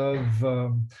areas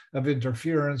of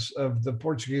interference of the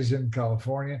Portuguese in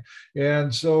California.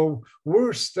 And so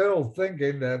we're still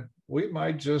thinking that we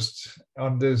might just,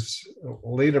 on this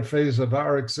later phase of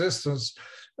our existence,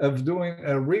 of doing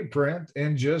a reprint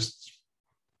and just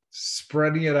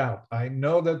spreading it out. I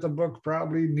know that the book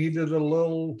probably needed a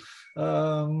little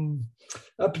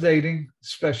updating,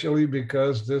 especially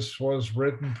because this was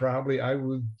written probably, I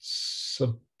would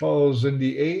suppose, in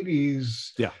the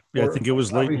 80s. Yeah, I think it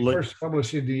was late. First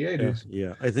published in the 80s.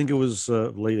 Yeah, I think it was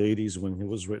late 80s when it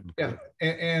was written. Yeah,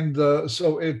 and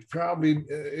so it probably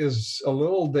is a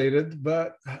little dated,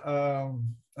 but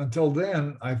until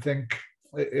then, I think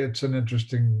it's an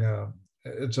interesting,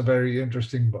 it's a very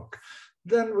interesting book.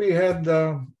 Then we had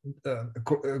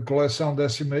Coleção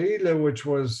Décima Ilha, which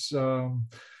was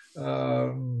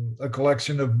a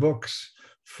collection of books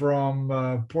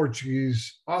from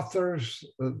Portuguese authors,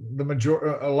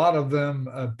 a lot of them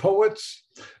poets.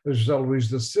 There's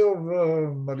Luís da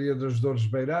Silva, Maria das Dores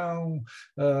Beirão,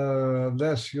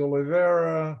 Décio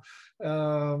Oliveira,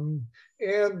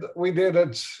 and we did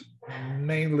it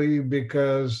mainly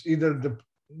because either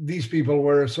these people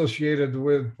were associated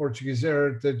with Portuguese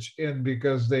heritage and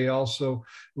because they also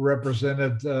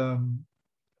represented a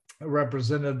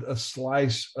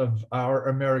slice of our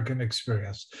American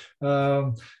experience.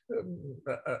 I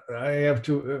have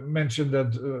to mention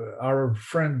that our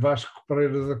friend Vasco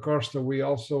Pereira da Costa, we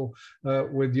also,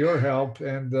 with your help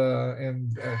and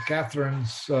Catherine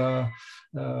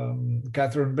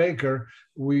Baker,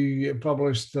 we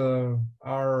published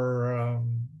our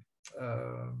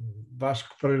Vasco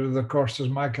Pereira da Costa's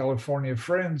My California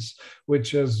Friends,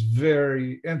 which has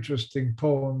very interesting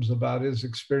poems about his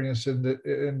experience in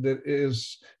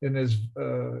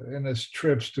his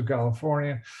trips to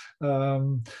California.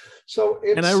 So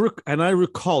it's, and I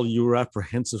recall you were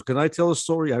apprehensive. Can I tell a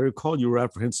story? I recall you were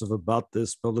apprehensive about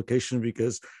this publication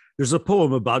because there's a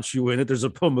poem about you in it. There's a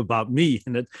poem about me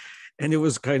in it. And it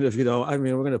was kind of, I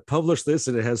mean, we're going to publish this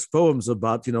and it has poems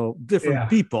about,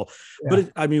 different people. Yeah.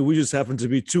 But we just happen to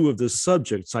be two of the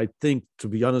subjects. I think, to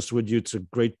be honest with you, it's a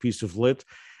great piece of lit.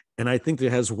 And I think there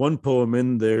has one poem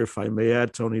in there, if I may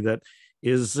add, Tony, that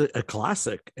is a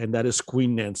classic, and that is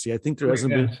Queen Nancy. I think there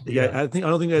hasn't been, I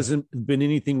don't think there hasn't been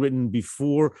anything written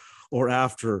before or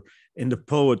after in the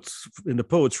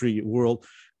poetry world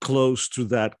close to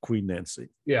that Queen Nancy.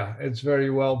 Yeah, it's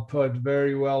very well put,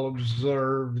 very well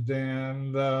observed,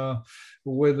 and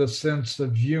with a sense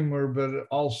of humor, but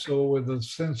also with a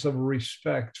sense of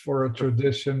respect for a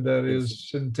tradition that is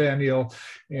centennial.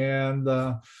 And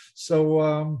that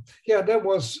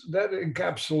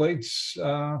encapsulates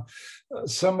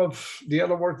some of the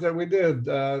other work that we did.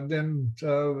 Then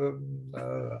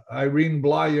Irene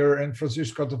Blyer and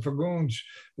Francisco Fagundes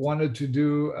wanted to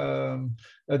do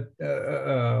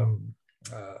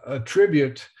a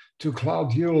tribute to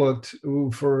Claude Hewlett,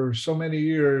 who for so many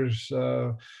years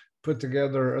put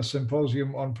together a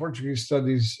symposium on Portuguese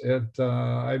studies at,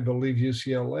 I believe,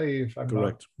 UCLA, if I'm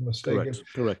not mistaken.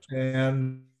 Correct.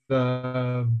 And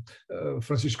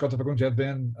Francisco Fagundes had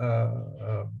been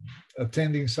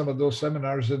attending some of those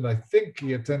seminars, and I think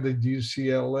he attended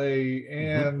UCLA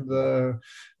and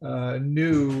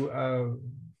knew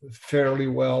fairly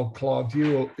well Claude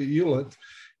Hewlett.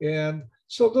 And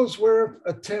so those were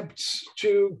attempts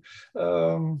to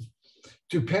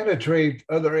penetrate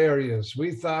other areas.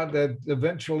 We thought that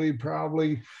eventually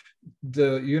probably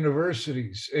the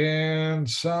universities and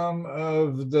some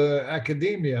of the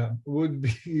academia would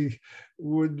be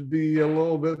a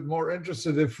little bit more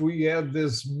interested if we had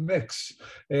this mix.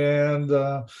 And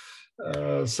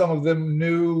some of them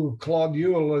knew Claude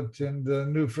Hewlett and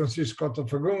knew Francisco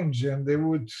Fagundes, and they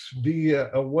would be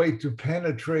a way to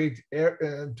penetrate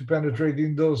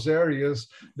in those areas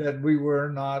that we were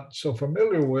not so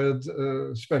familiar with,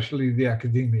 especially the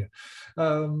academia.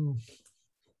 Well,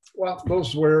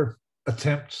 those were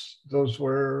attempts. Those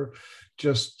were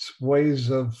just ways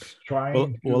of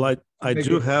trying. I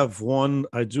do have one.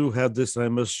 I do have this. I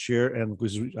must share, and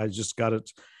because I just got it,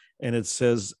 and it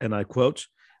says, and I quote.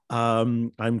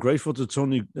 I'm grateful to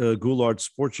Tony Goulart's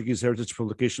Portuguese Heritage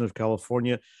Publication of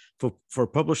California for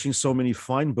publishing so many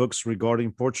fine books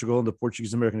regarding Portugal and the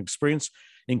Portuguese American experience,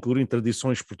 including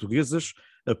Tradições Portuguesas,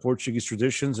 Portuguese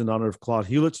Traditions in honor of Claude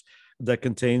Hewlett. That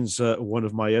contains one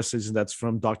of my essays, and that's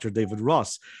from Dr. David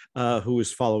Ross, who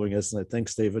is following us. And I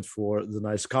thanks David for the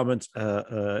nice comment.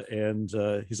 And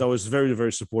he's always very,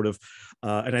 very supportive.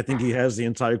 And I think he has the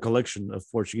entire collection of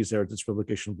Portuguese Heritage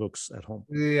Publication books at home.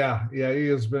 Yeah, he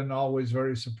has been always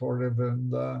very supportive.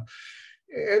 And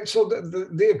so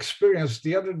the experience,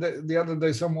 the other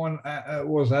day someone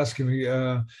was asking me,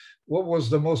 what was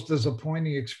the most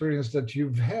disappointing experience that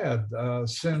you've had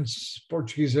since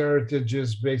Portuguese Heritage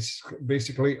is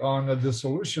basically on a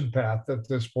dissolution path at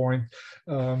this point?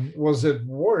 Was it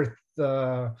worth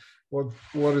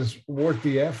what is worth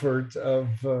the effort of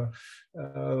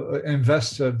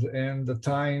invested and the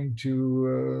time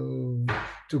to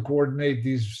coordinate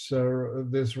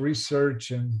this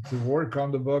research and to work on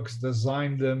the books,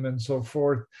 design them, and so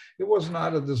forth? It was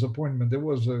not a disappointment. It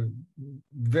was a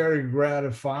very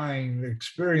gratifying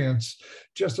experience,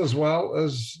 just as well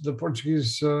as the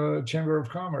Portuguese Chamber of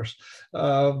Commerce.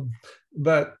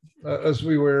 But as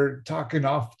we were talking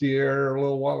off the air a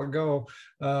little while ago,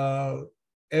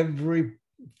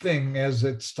 everything has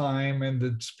its time and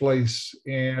its place.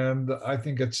 And I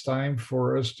think it's time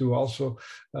for us to also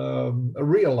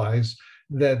realize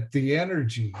that the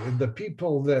energy, the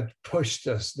people that pushed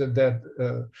us, that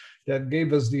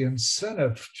gave us the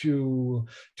incentive to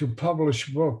publish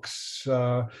books.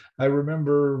 I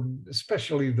remember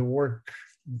especially the work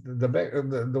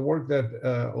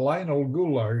that Lionel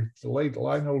Goulart, the late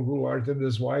Lionel Goulart, and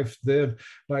his wife did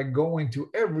by going to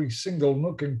every single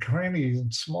nook and cranny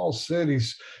in small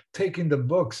cities, taking the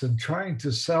books and trying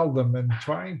to sell them and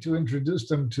trying to introduce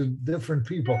them to different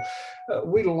people.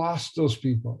 We lost those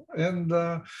people, and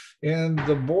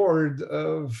the board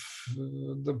of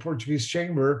the Portuguese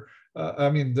Chamber.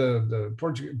 The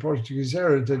Portuguese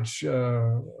Heritage,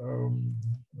 to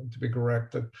be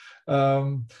corrected.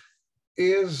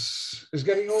 Is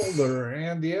getting older,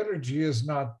 and the energy is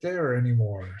not there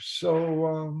anymore.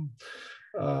 So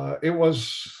it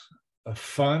was a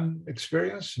fun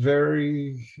experience,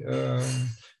 very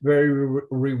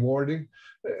rewarding.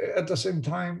 At the same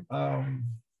time,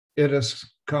 it has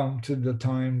come to the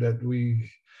time that we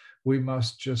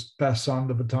must just pass on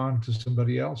the baton to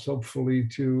somebody else, hopefully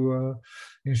to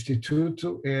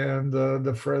Instituto and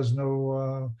the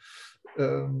Fresno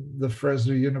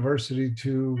University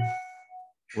to.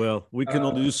 Well, we can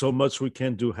only do so much. We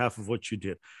can't do half of what you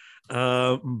did.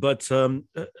 But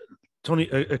Tony,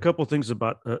 a couple of things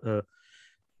about,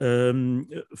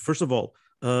 first of all,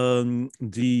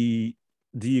 the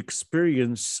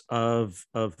experience of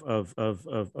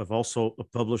also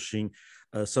publishing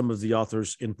some of the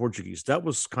authors in Portuguese. That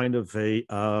was kind of a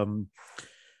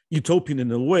utopian in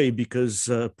a way, because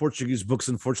Portuguese books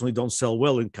unfortunately don't sell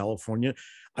well in California.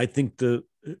 I think am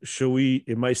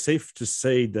I safe to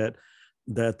say that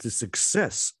the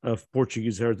success of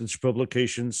Portuguese heritage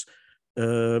publications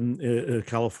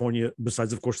California,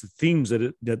 besides of course the themes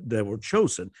that were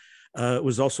chosen,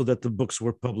 was also that the books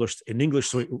were published in English,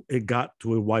 so it got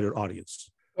to a wider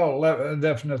audience? Oh,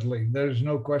 definitely. There's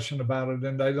no question about it.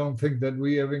 And I don't think that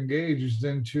we have engaged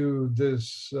into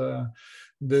this,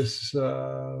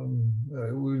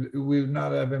 we've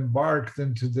not have embarked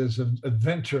into this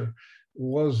adventure,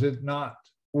 was it not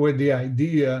with the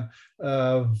idea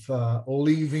of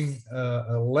leaving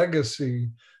a legacy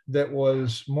that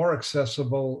was more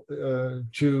accessible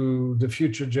to the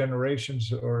future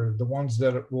generations, or the ones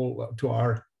that will to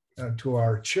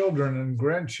our children and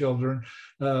grandchildren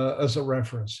as a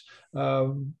reference.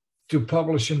 To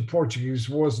publish in Portuguese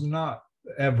was not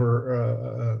ever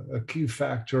a key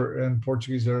factor in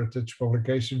Portuguese heritage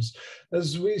publications,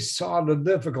 as we saw the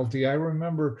difficulty. I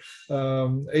remember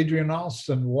Adrienne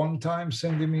Alston one time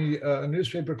sending me a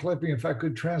newspaper clipping if I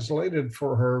could translate it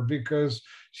for her, because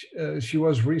she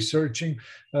was researching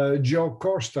Joe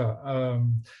Costa,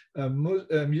 a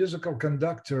musical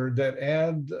conductor that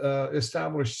had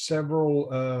established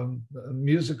several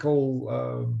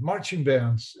musical marching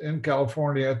bands in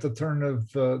California at the turn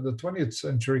of the 20th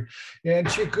century,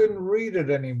 and she couldn't read it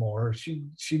anymore. She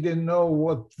didn't know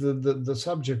what the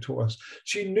subject was.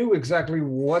 She knew exactly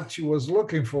what she was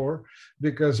looking for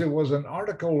because it was an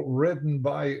article written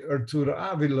by Arturo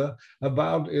Avila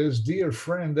about his dear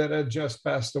friend that had just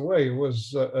passed away. It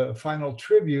was a final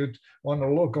tribute on a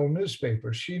local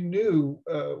newspaper. She knew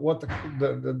what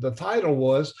the title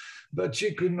was, but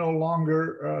she could no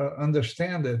longer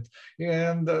understand it.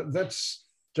 And that's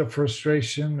the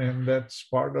frustration, and that's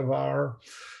part of our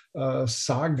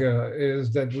saga,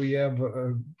 is that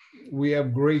we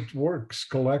have great works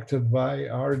collected by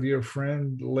our dear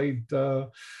friend, late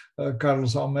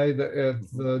Carlos Almeida at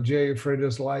the J.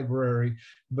 Freitas Library,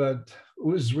 but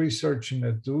who's researching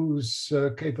it? Who's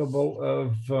capable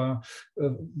of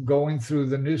going through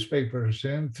the newspapers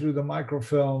and through the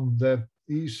microfilm that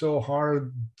he so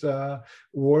hard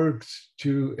worked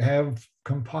to have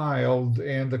compiled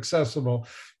and accessible?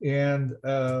 And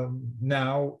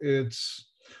now it's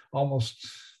almost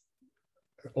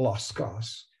a lost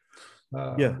cause.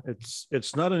 Yeah,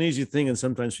 it's not an easy thing, and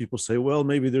sometimes people say, well,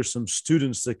 maybe there's some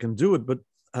students that can do it, but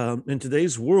in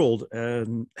today's world,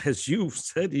 and as you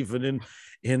said, even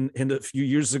in a few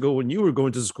years ago when you were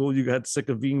going to school, you got sick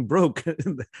of being broke,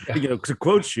 to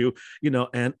quote you,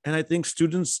 and I think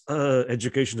students'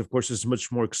 education, of course, is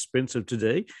much more expensive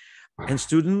today. And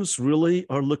students really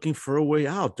are looking for a way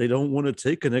out. They don't want to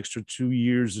take an extra 2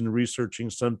 years in researching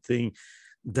something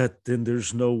that then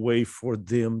there's no way for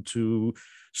them to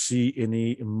see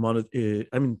any money.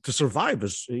 I mean, to survive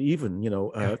is even,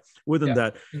 within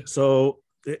that. So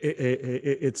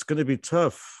it's going to be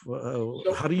tough.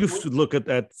 How do you look at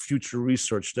that future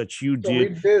research that you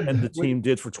did and the team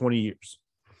did for 20 years?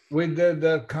 We did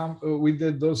we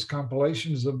did those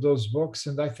compilations of those books,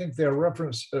 and I think they're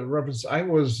reference. I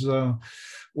was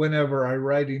whenever I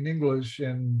write in English,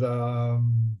 and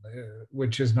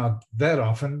which is not that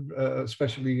often,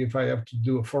 especially if I have to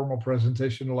do a formal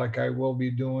presentation like I will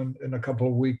be doing in a couple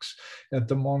of weeks at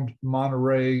the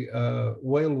Monterey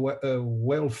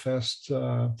Whale Fest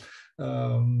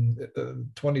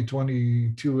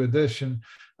 2022 edition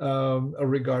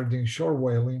regarding shore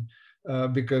whaling.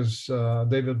 Because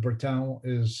David Bertin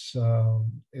is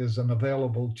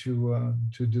unavailable to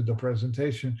do the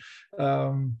presentation,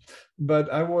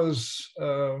 but I was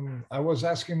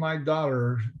asking my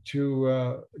daughter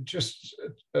to just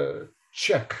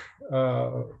check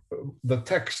the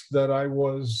text that I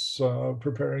was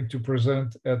preparing to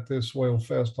present at this Whale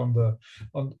Fest on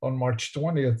March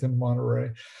 20th in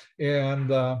Monterey,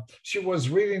 and she was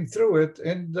reading through it,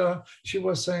 and she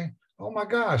was saying, oh my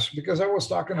gosh, because I was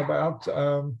talking about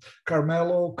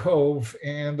Carmelo Cove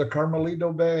and the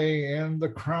Carmelito Bay and the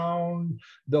crown,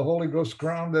 the Holy Ghost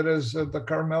crown that is at the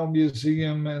Carmel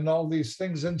Museum and all these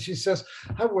things. And she says,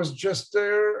 I was just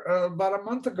there about a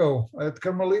month ago at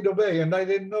Carmelito Bay, and I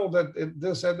didn't know that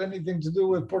this had anything to do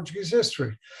with Portuguese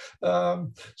history.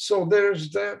 So there's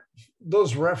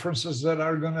those references that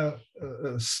are going to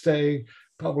stay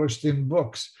published in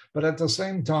books. But at the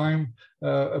same time,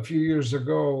 a few years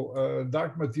ago,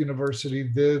 Dartmouth University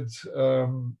did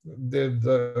the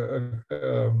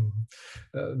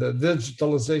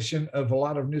digitalization of a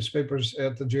lot of newspapers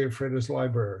at the J. Freitas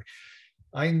Library.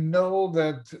 I know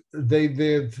that they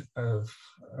did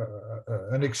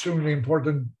an extremely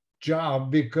important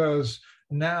job, because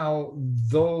now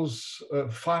those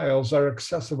files are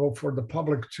accessible for the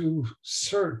public to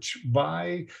search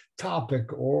by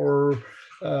topic, or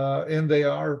and they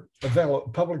are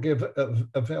publicly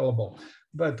available.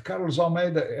 But Carlos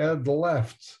Almeida had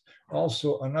left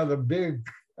also another big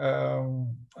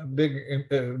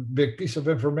piece of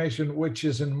information, which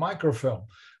is in microfilm.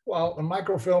 Well, in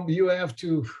microfilm, you have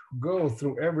to go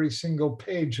through every single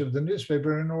page of the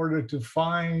newspaper in order to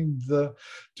find the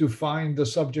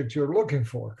subject you're looking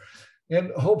for. And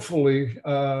hopefully,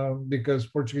 because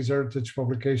Portuguese Heritage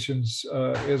Publications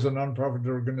is a nonprofit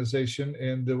organization,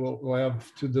 and they will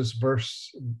have to disburse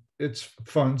its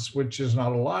funds, which is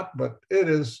not a lot, but it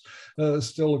is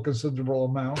still a considerable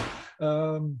amount.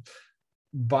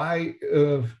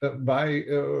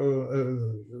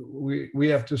 We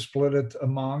have to split it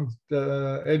among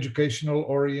the educational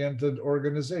oriented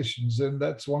organizations, and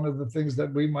that's one of the things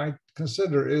that we might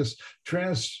consider is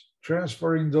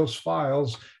transferring those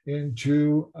files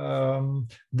into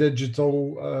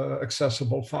digital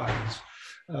accessible files.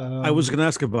 I was going to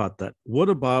ask about that. What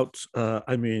about,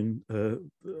 I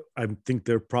think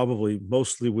they're probably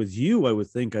mostly with you, I would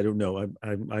think. I don't know.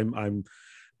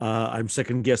 I'm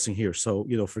second guessing here. So,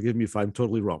 forgive me if I'm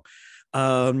totally wrong.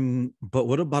 But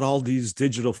what about all these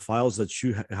digital files that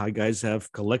you guys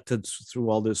have collected through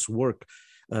all this work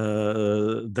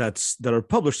that are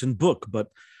published in book? But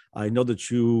I know that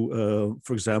you,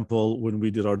 for example, when we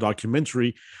did our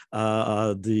documentary,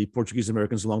 the Portuguese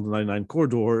Americans along the 99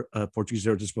 corridor, Portuguese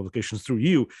Heritage Publications through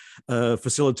you,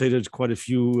 facilitated quite a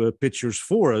few pictures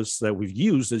for us that we've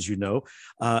used, as you know,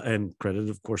 and credited,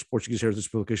 of course, Portuguese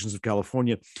Heritage Publications of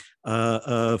California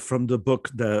from the book,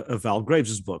 of Val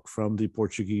Graves' book, from the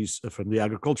Portuguese, from the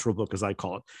agricultural book, as I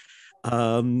call it.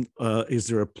 Is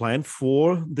there a plan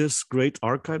for this great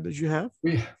archive that you have?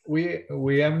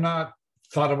 We have not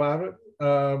thought about it,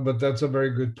 but that's a very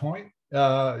good point.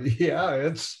 Yeah,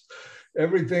 it's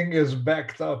everything is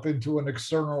backed up into an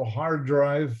external hard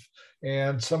drive,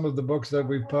 and some of the books that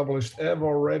we've published have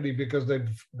already, because they've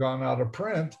gone out of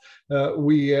print,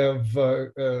 we have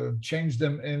changed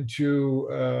them into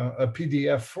a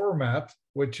PDF format,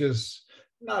 which is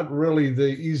not really the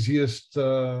easiest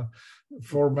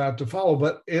format to follow,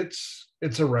 but it's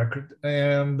a record.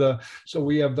 And so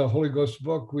we have the Holy Ghost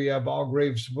book, we have Al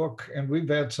Graves' book, and we've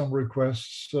had some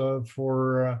requests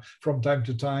from time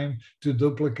to time to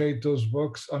duplicate those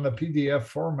books on a PDF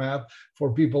format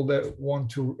for people that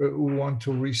want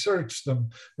to research them,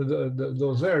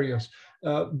 those areas.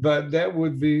 But that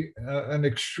would be an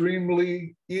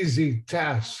extremely easy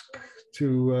task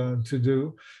to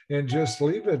do, and just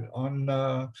leave it on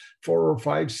 4 or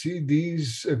 5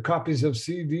 CDs, copies of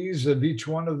CDs of each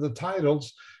one of the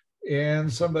titles,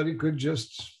 and somebody could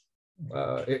just,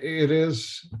 it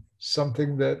is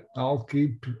something that I'll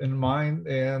keep in mind,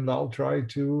 and I'll try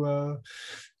to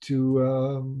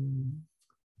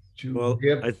well,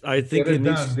 get, I think get it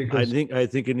needs. because, I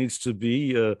think it needs to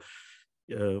be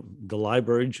the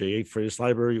library, J.A. Freitas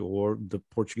Library, or the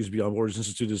Portuguese Beyond Borders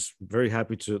Institute is very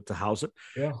happy to house it.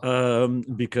 Yeah.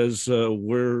 Because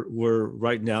we're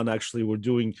right now, and actually we're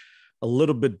doing a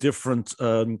little bit different.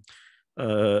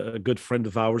 A good friend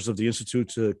of ours of the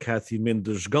Institute, Kathy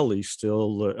Mendes Gully,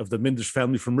 still of the Mendes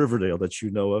family from Riverdale that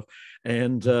you know of,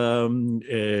 and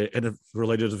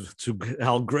related to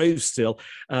Al Graves still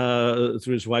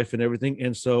through his wife and everything.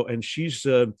 And so, and she's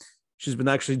been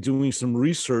actually doing some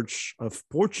research of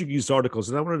Portuguese articles.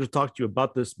 And I wanted to talk to you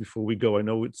about this before we go. I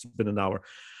know it's been an hour.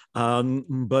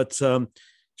 But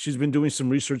she's been doing some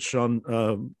research on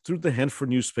through the Hanford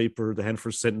newspaper, the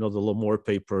Hanford Sentinel, the Lemoore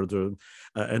paper,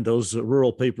 and those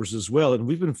rural papers as well.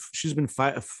 And she's been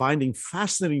finding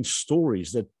fascinating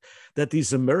stories that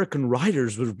these American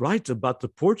writers would write about the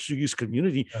Portuguese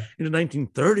community in the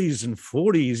 1930s and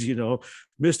 40s. You know,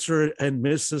 Mr. and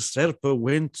Mrs. Serpa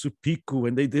went to Pico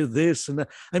and they did this and that.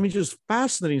 I mean, just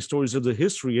fascinating stories of the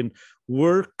history. And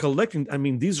we're collecting, I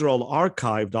mean, these are all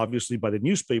archived, obviously, by the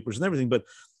newspapers and everything, but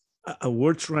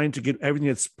we're trying to get everything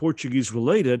that's Portuguese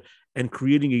related and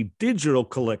creating a digital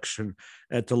collection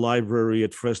at the library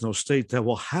at Fresno State that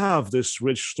will have this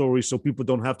rich story, so people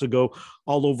don't have to go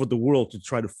all over the world to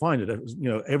try to find it. You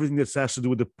know, everything that has to do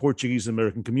with the Portuguese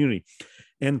American community.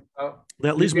 And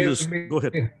that leads me to go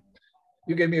ahead.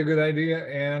 You gave me a good idea,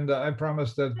 and I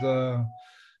promise that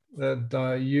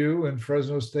you and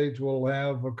Fresno State will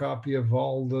have a copy of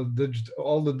all the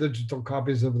digital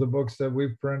copies of the books that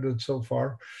we've printed so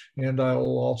far, and I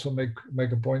will also make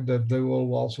a point that they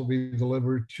will also be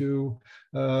delivered to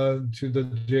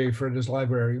the J. Freitas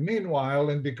Library.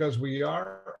 Meanwhile, and because we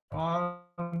are on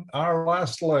our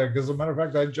last leg, as a matter of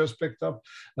fact, I just picked up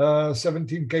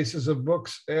 17 cases of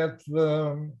books at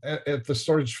the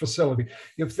storage facility.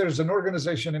 If there's an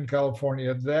organization in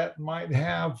California that might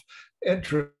have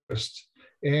interest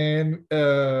in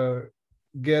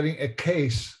getting a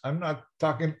case, I'm not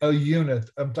talking a unit,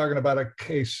 I'm talking about a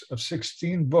case of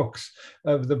 16 books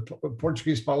of the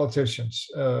Portuguese politicians,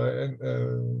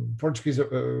 Portuguese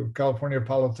California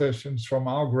politicians from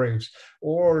Al Graves,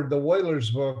 or the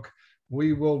Whalers book,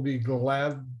 we will be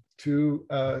glad to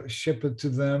ship it to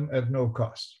them at no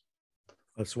cost.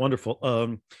 That's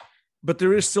wonderful. But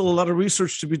there is still a lot of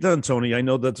research to be done, Tony. I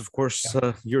know that, of course,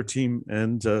 your team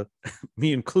and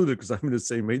me included, because I'm in the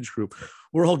same age group,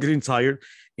 we're all getting tired,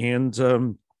 and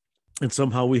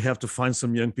somehow we have to find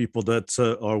some young people that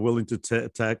are willing to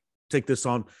take this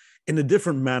on in a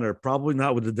different manner. Probably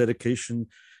not with the dedication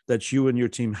that you and your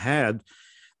team had,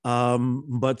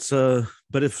 but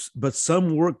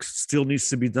some work still needs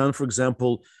to be done. For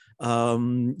example,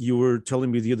 you were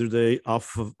telling me the other day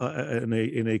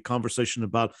in a conversation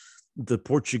about the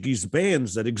Portuguese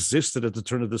bands that existed at the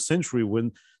turn of the century, when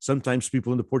sometimes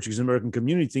people in the Portuguese American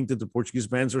community think that the Portuguese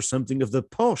bands are something of the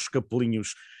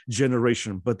pós-Capelinhos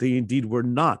generation, but they indeed were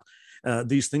not.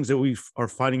 These things that we are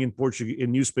finding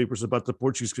in newspapers about the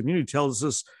Portuguese community tells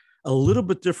us a little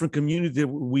bit different community that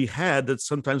we had that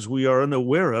sometimes we are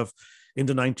unaware of in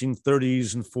the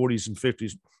 1930s and 40s and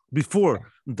 50s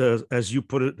before the, as you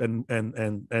put it,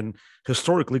 and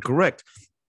historically correct,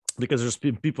 because there's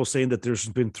been people saying that there's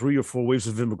been 3 or 4 waves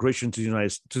of immigration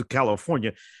to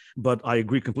California, but I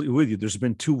agree completely with you. There's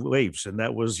been 2 waves, and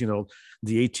that was,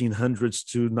 the 1800s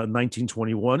to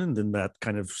 1921, and then that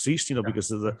kind of ceased,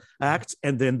 because of the act,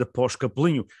 and then the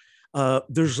pós-Capelinho.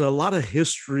 There's a lot of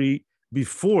history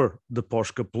before the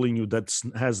pós-Capelinho that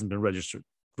hasn't been registered,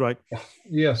 right?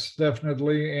 Yes,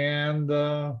 definitely. And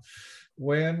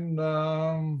when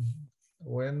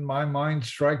my mind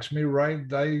strikes me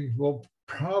right, I will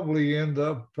probably end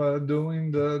up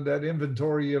doing that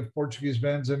inventory of Portuguese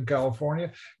bands in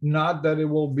California. Not that it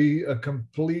will be a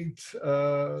complete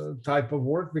type of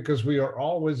work, because we are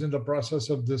always in the process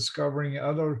of discovering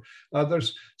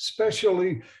others,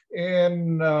 especially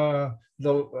in the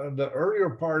earlier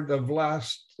part of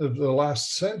the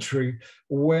last century,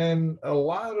 when a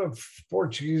lot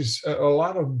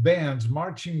of bands,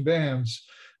 marching bands,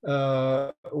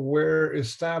 were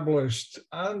established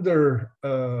under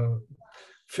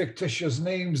fictitious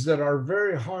names that are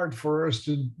very hard for us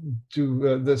to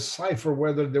decipher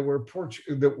whether they were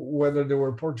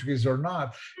Portuguese or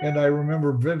not. And I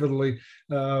remember vividly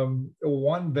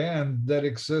one band that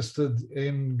existed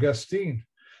in Gustin,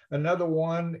 another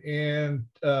one in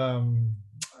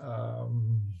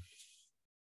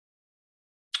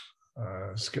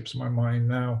skips my mind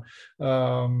now.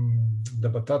 The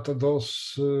Batata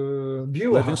dos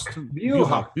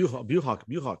Buhok,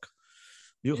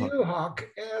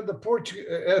 and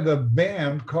the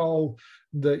band called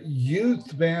the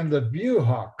Youth Band of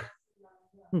Buhok.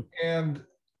 And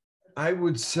I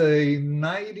would say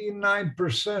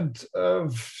 99%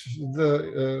 of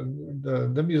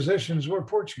the musicians were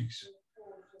Portuguese.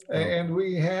 And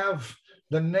we have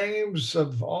the names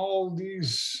of all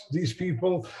these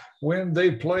people when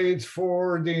they played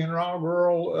for the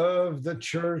inaugural of the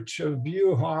Church of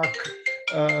Buhok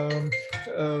I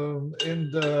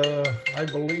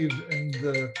believe in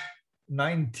the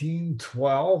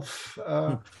 1912.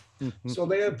 So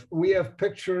we have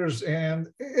pictures, and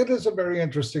it is a very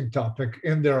interesting topic.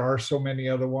 And there are so many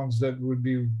other ones that would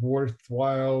be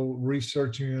worthwhile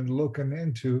researching and looking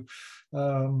into.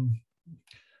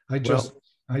 I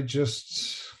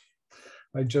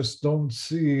just don't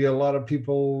see a lot of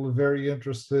people very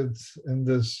interested in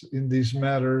these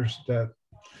matters that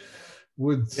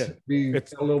would be a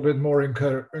little bit more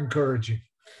encouraging.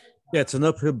 Yeah, it's an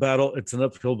uphill battle. It's an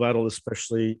uphill battle,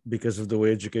 especially because of the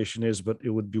way education is. But it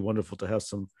would be wonderful to have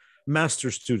some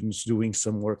master students doing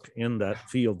some work in that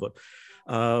field. But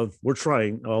we're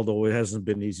trying, although it hasn't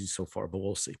been easy so far. But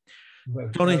we'll see.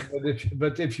 Tony,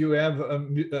 but if you have a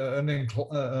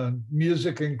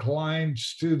music inclined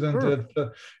student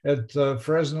at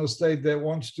Fresno State that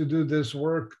wants to do this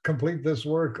work, complete this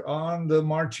work on the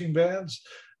marching bands,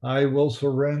 I will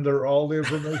surrender all the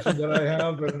information that I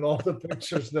have and all the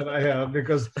pictures that I have,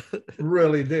 because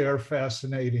really they are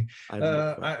fascinating.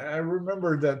 I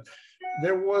remember that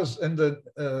there was in the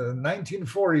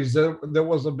 1940s, there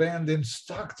was a band in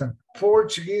Stockton,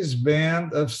 Portuguese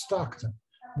band of Stockton.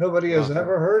 Nobody has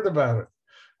ever heard about it.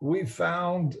 We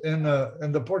found in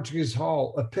the Portuguese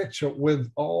Hall a picture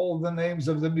with all the names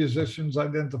of the musicians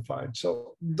identified.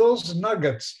 So those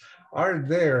nuggets are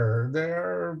there.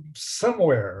 They're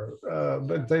somewhere,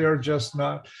 but they are just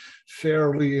not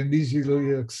fairly and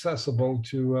easily accessible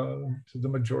to the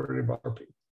majority of our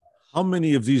people. How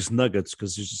many of these nuggets,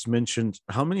 because you just mentioned,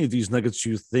 how many of these nuggets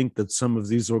do you think that some of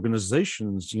these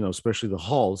organizations, especially the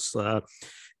halls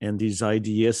and these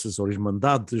IDSs or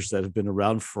Irmandades that have been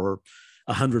around for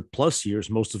 100+ years,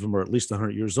 most of them are at least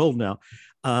 100 years old now.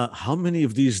 How many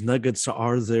of these nuggets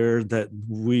are there that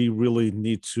we really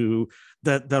need to,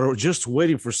 that are just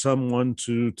waiting for someone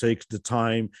to take the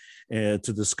time to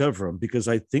discover them? Because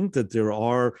I think that there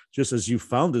are, just as you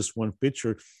found this one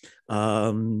picture,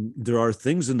 there are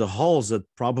things in the halls that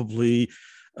probably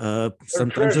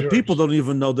sometimes the people don't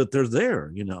even know that they're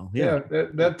there,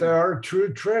 that there are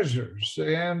true treasures.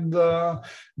 And the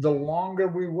longer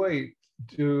we wait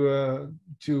to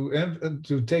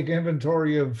take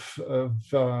inventory of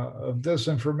this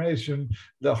information,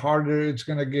 the harder it's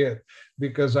going to get.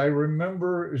 Because I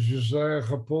remember José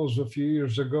Raposo a few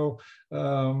years ago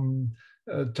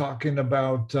talking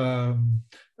about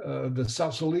the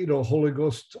Sausalito Holy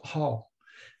Ghost Hall,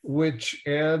 which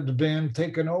had been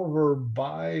taken over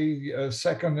by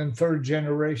second and third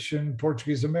generation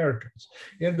Portuguese Americans.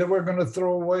 And they were going to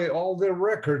throw away all their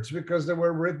records because they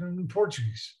were written in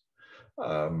Portuguese.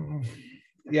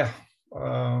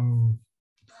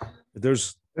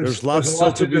 There's lots a still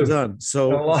lot to to be do. done. A So,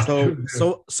 lot to so, do.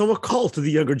 so, so a call to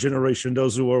the younger generation,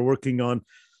 those who are working on,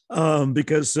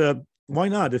 because why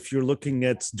not? If you're looking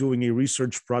at doing a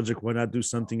research project, why not do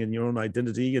something in your own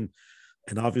identity? And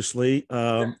obviously,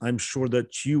 I'm sure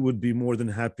that you would be more than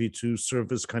happy to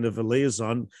serve as kind of a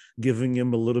liaison, giving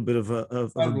him a little bit of a I'd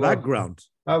love to. background.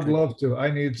 I'd Okay. love to. I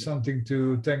need something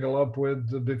to tangle up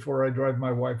with before I drive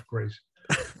my wife crazy.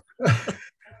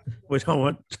 We don't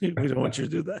want you to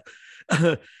do that.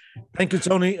 Thank you,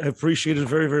 Tony. I appreciate it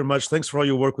very, very much. Thanks for all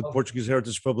your work with Portuguese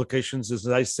Heritage Publications. As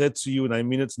I said to you, and I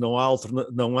mean it, não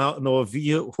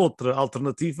havia outra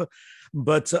alternativa.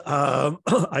 But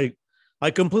I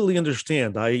completely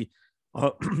understand.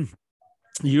 Uh,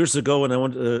 years ago, when I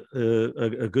went,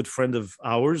 a good friend of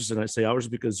ours, and I say ours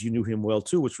because you knew him well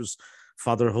too, which was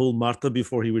Father Hul Marta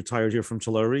before he retired here from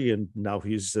Tulare, and now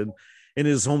he's in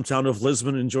his hometown of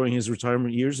Lisbon, enjoying his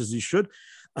retirement years as he should.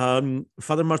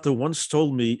 Father Marta once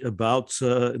told me about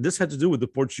this had to do with the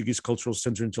Portuguese Cultural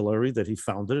Center in Tulare that he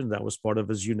founded, and that was part of,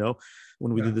 as you know,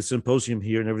 when we did the symposium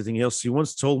here and everything else. He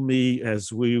once told me,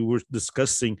 as we were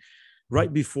discussing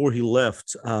right before he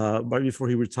left, right before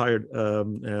he retired,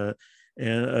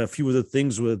 and a few of the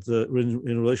things with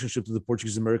in relationship to the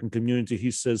Portuguese American community, he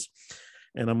says,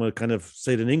 and I'm going to kind of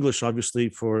say it in English, obviously,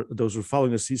 for those who are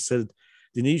following us. He said,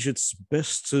 Denise, it's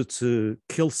best to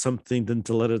kill something than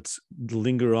to let it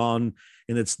linger on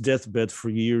in its deathbed for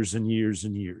years and years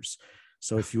and years.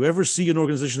 So if you ever see an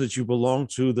organization that you belong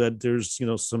to that there's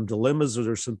some dilemmas or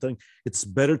there's something, it's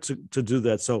better to do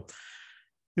that. So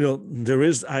there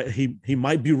is he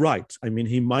might be right. I mean,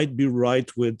 he might be right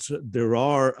with there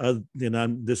are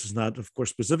this is not, of course,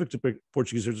 specific to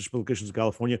Portuguese Heritage Publications in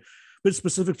California, but it's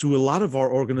specific to a lot of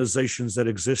our organizations that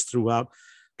exist throughout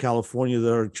California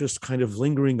that are just kind of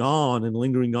lingering on and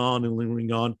lingering on and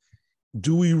lingering on.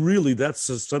 Do we really? That's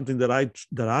something that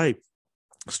I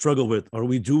struggle with. Are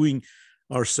we doing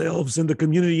ourselves and the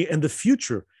community and the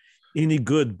future any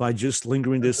good by just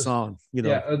lingering this on?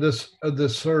 The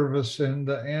service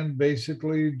and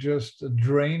basically just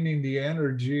draining the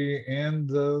energy and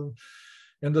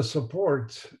the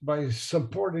support by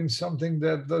supporting something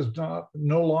that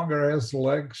no longer has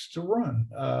legs to run.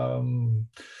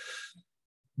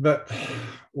 But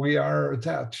we are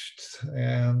attached,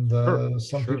 and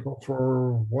some people,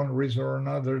 for one reason or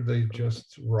another, they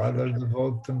just rather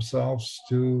devote themselves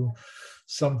to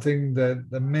something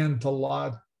that meant a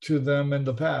lot to them in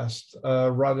the past,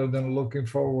 rather than looking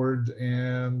forward.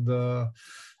 And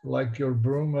like your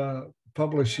Bruma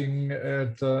publishing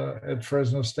at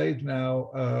Fresno State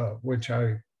now, which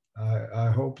I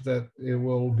hope that it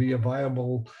will be a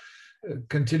viable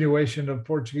continuation of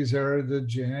Portuguese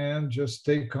heritage and just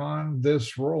take on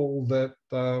this role that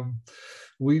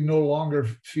we no longer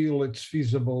feel it's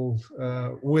feasible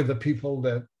with the people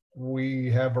that we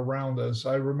have around us.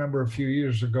 I remember a few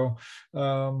years ago,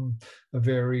 a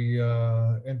very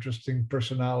interesting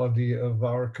personality of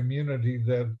our community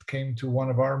that came to one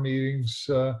of our meetings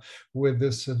with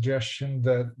this suggestion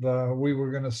that we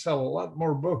were going to sell a lot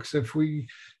more books if we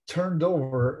turned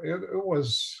over. It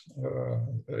was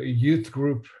a youth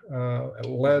group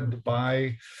led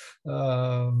by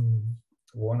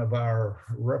one of our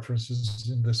references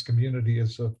in this community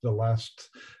is of the last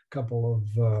couple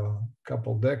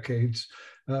decades.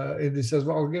 And he says,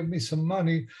 well, give me some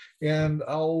money and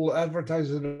I'll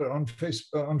advertise it on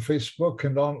Facebook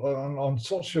and on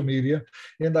social media.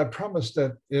 And I promise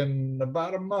that in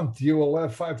about a month, you will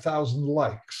have 5,000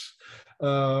 likes.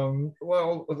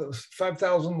 Well,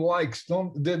 5,000 likes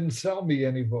didn't sell me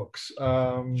any books.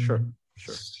 Sure.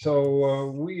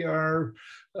 So we are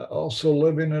also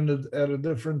living at a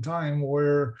different time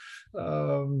where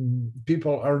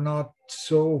people are not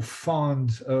so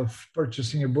fond of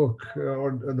purchasing a book,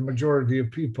 or the majority of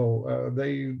people.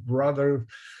 They rather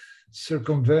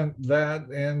circumvent that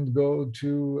and go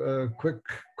to a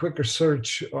quicker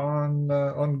search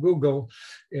on Google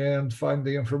and find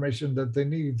the information that they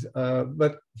need.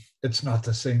 But it's not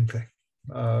the same thing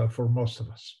for most of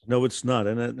us. No, it's not.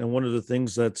 And one of the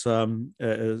things that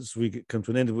as we come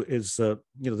to an end is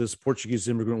this Portuguese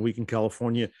Immigrant Week in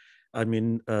California. I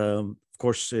mean, of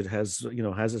course, it has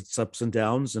its ups and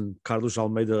downs. And Carlos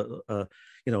Almeida,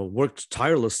 worked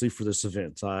tirelessly for this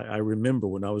event. I remember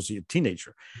when I was a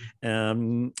teenager,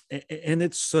 and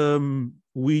it's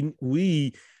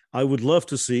I would love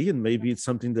to see, and maybe it's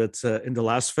something that in the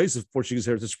last phase of Portuguese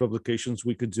Heritage Publications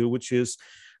we could do, which is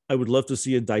I would love to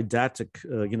see a didactic,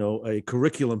 a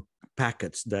curriculum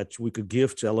packet that we could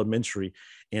give to elementary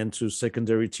and to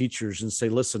secondary teachers and say,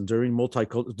 listen,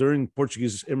 during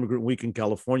Portuguese Immigrant Week in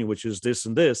California, which is this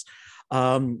and this,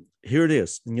 Here it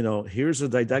is. Here's a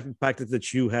didactic packet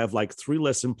that you have like 3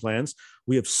 lesson plans.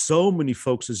 We have so many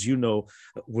folks, as you know,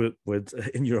 with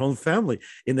in your own family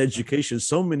in education,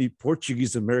 so many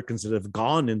Portuguese Americans that have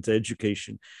gone into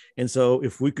education. And so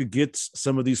if we could get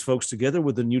some of these folks together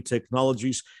with the new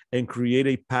technologies and create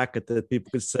a packet that people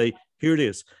could say, here it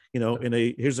is,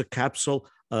 here's a capsule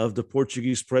of the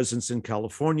Portuguese presence in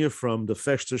California, from the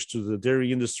festas to the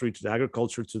dairy industry, to the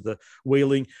agriculture, to the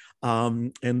whaling.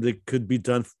 And it could be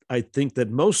done. I think that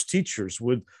most teachers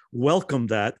would welcome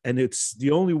that. And it's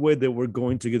the only way that we're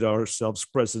going to get ourselves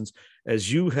presence,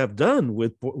 as you have done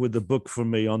with the book for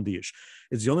May on the Ish.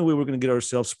 It's the only way we're going to get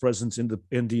ourselves presence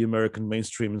in the American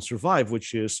mainstream and survive,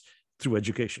 which is through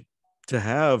education. To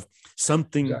have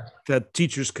something that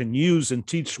teachers can use and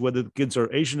teach, whether the kids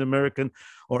are Asian American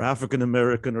or African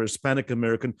American or Hispanic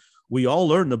American. We all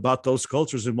learn about those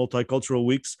cultures in multicultural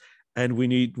weeks, and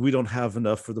we don't have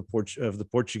enough for the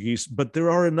Portuguese, but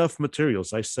there are enough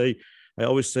materials. I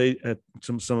always say at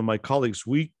some of my colleagues,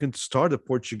 we can start a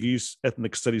Portuguese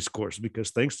ethnic studies course, because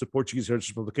thanks to Portuguese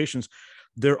Heritage Publications,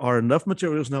 there are enough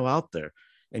materials now out there.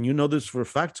 And you know this for a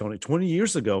fact, Tony. 20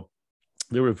 years ago,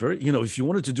 there were if you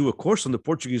wanted to do a course on the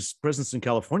Portuguese presence in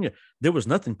California, there was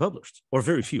nothing published, or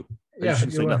very few. Yeah, I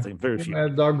shouldn't say nothing, very few.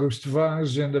 And August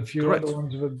Vaz and a few Correct. other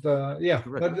ones.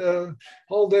 But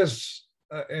all this,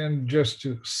 and just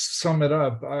to sum it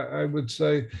up, I would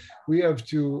say we have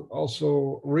to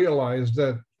also realize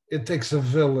that it takes a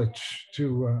village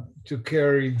to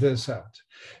carry this out.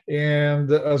 And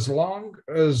as long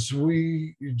as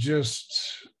we just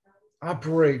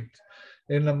operate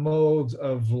in a mode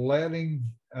of letting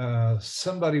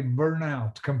somebody burn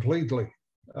out completely.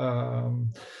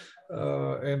 And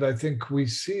I think we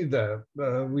see that.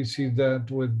 We see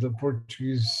that with the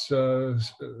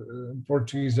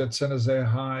Portuguese at San Jose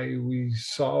High. We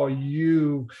saw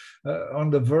you on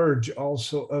the verge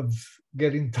also of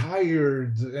getting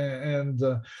tired and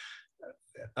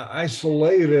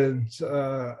isolated,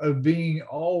 of being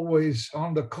always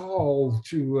on the call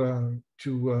to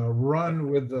run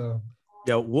with the.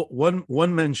 Yeah,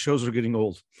 one man shows are getting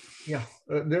old. Yeah,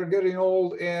 they're getting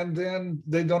old, and then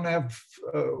they don't have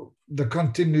the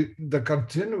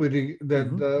continuity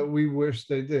that we wish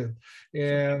they did,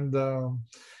 and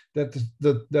that's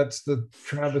the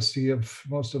travesty of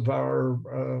most of our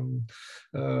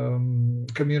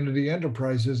community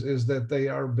enterprises, is that they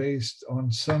are based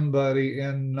on somebody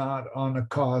and not on a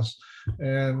cause.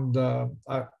 And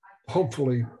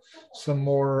hopefully some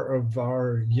more of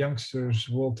our youngsters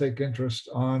will take interest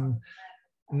on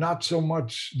not so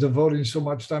much devoting so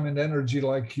much time and energy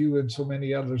like you and so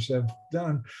many others have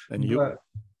done, and you, but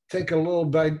take a little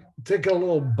bite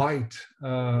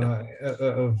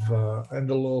of and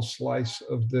a little slice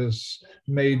of this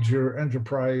major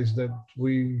enterprise that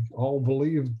we all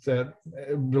believed in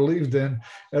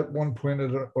at one point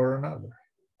or another.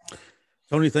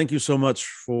 Tony, thank you so much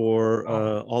for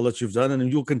all that you've done, and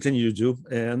you'll continue to do.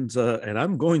 And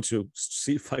I'm going to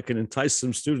see if I can entice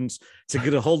some students to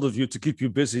get a hold of you to keep you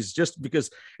busy. It's just because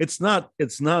it's not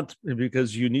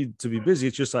because you need to be busy.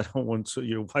 It's just I don't want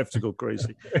your wife to go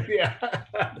crazy. Yeah.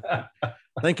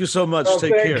 Thank you so much. Well,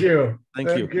 Take care.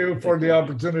 Thank you for the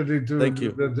opportunity to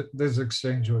this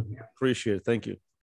exchange with you. Appreciate it. Thank you.